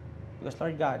 Because,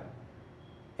 Lord God,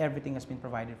 everything has been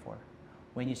provided for.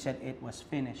 When you said it was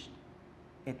finished,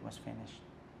 it was finished.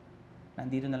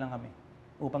 Nandito na lang kami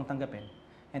upang tanggapin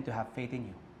and to have faith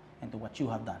in you and to what you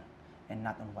have done and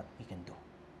not on what we can do.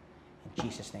 In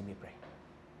Jesus' name we pray.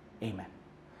 Amen.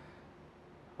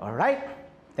 All right.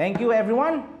 Thank you,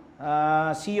 everyone.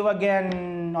 See you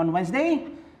again on Wednesday.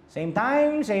 Same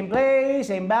time, same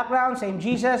place, same background, same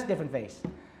Jesus, different face.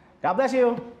 God bless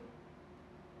you.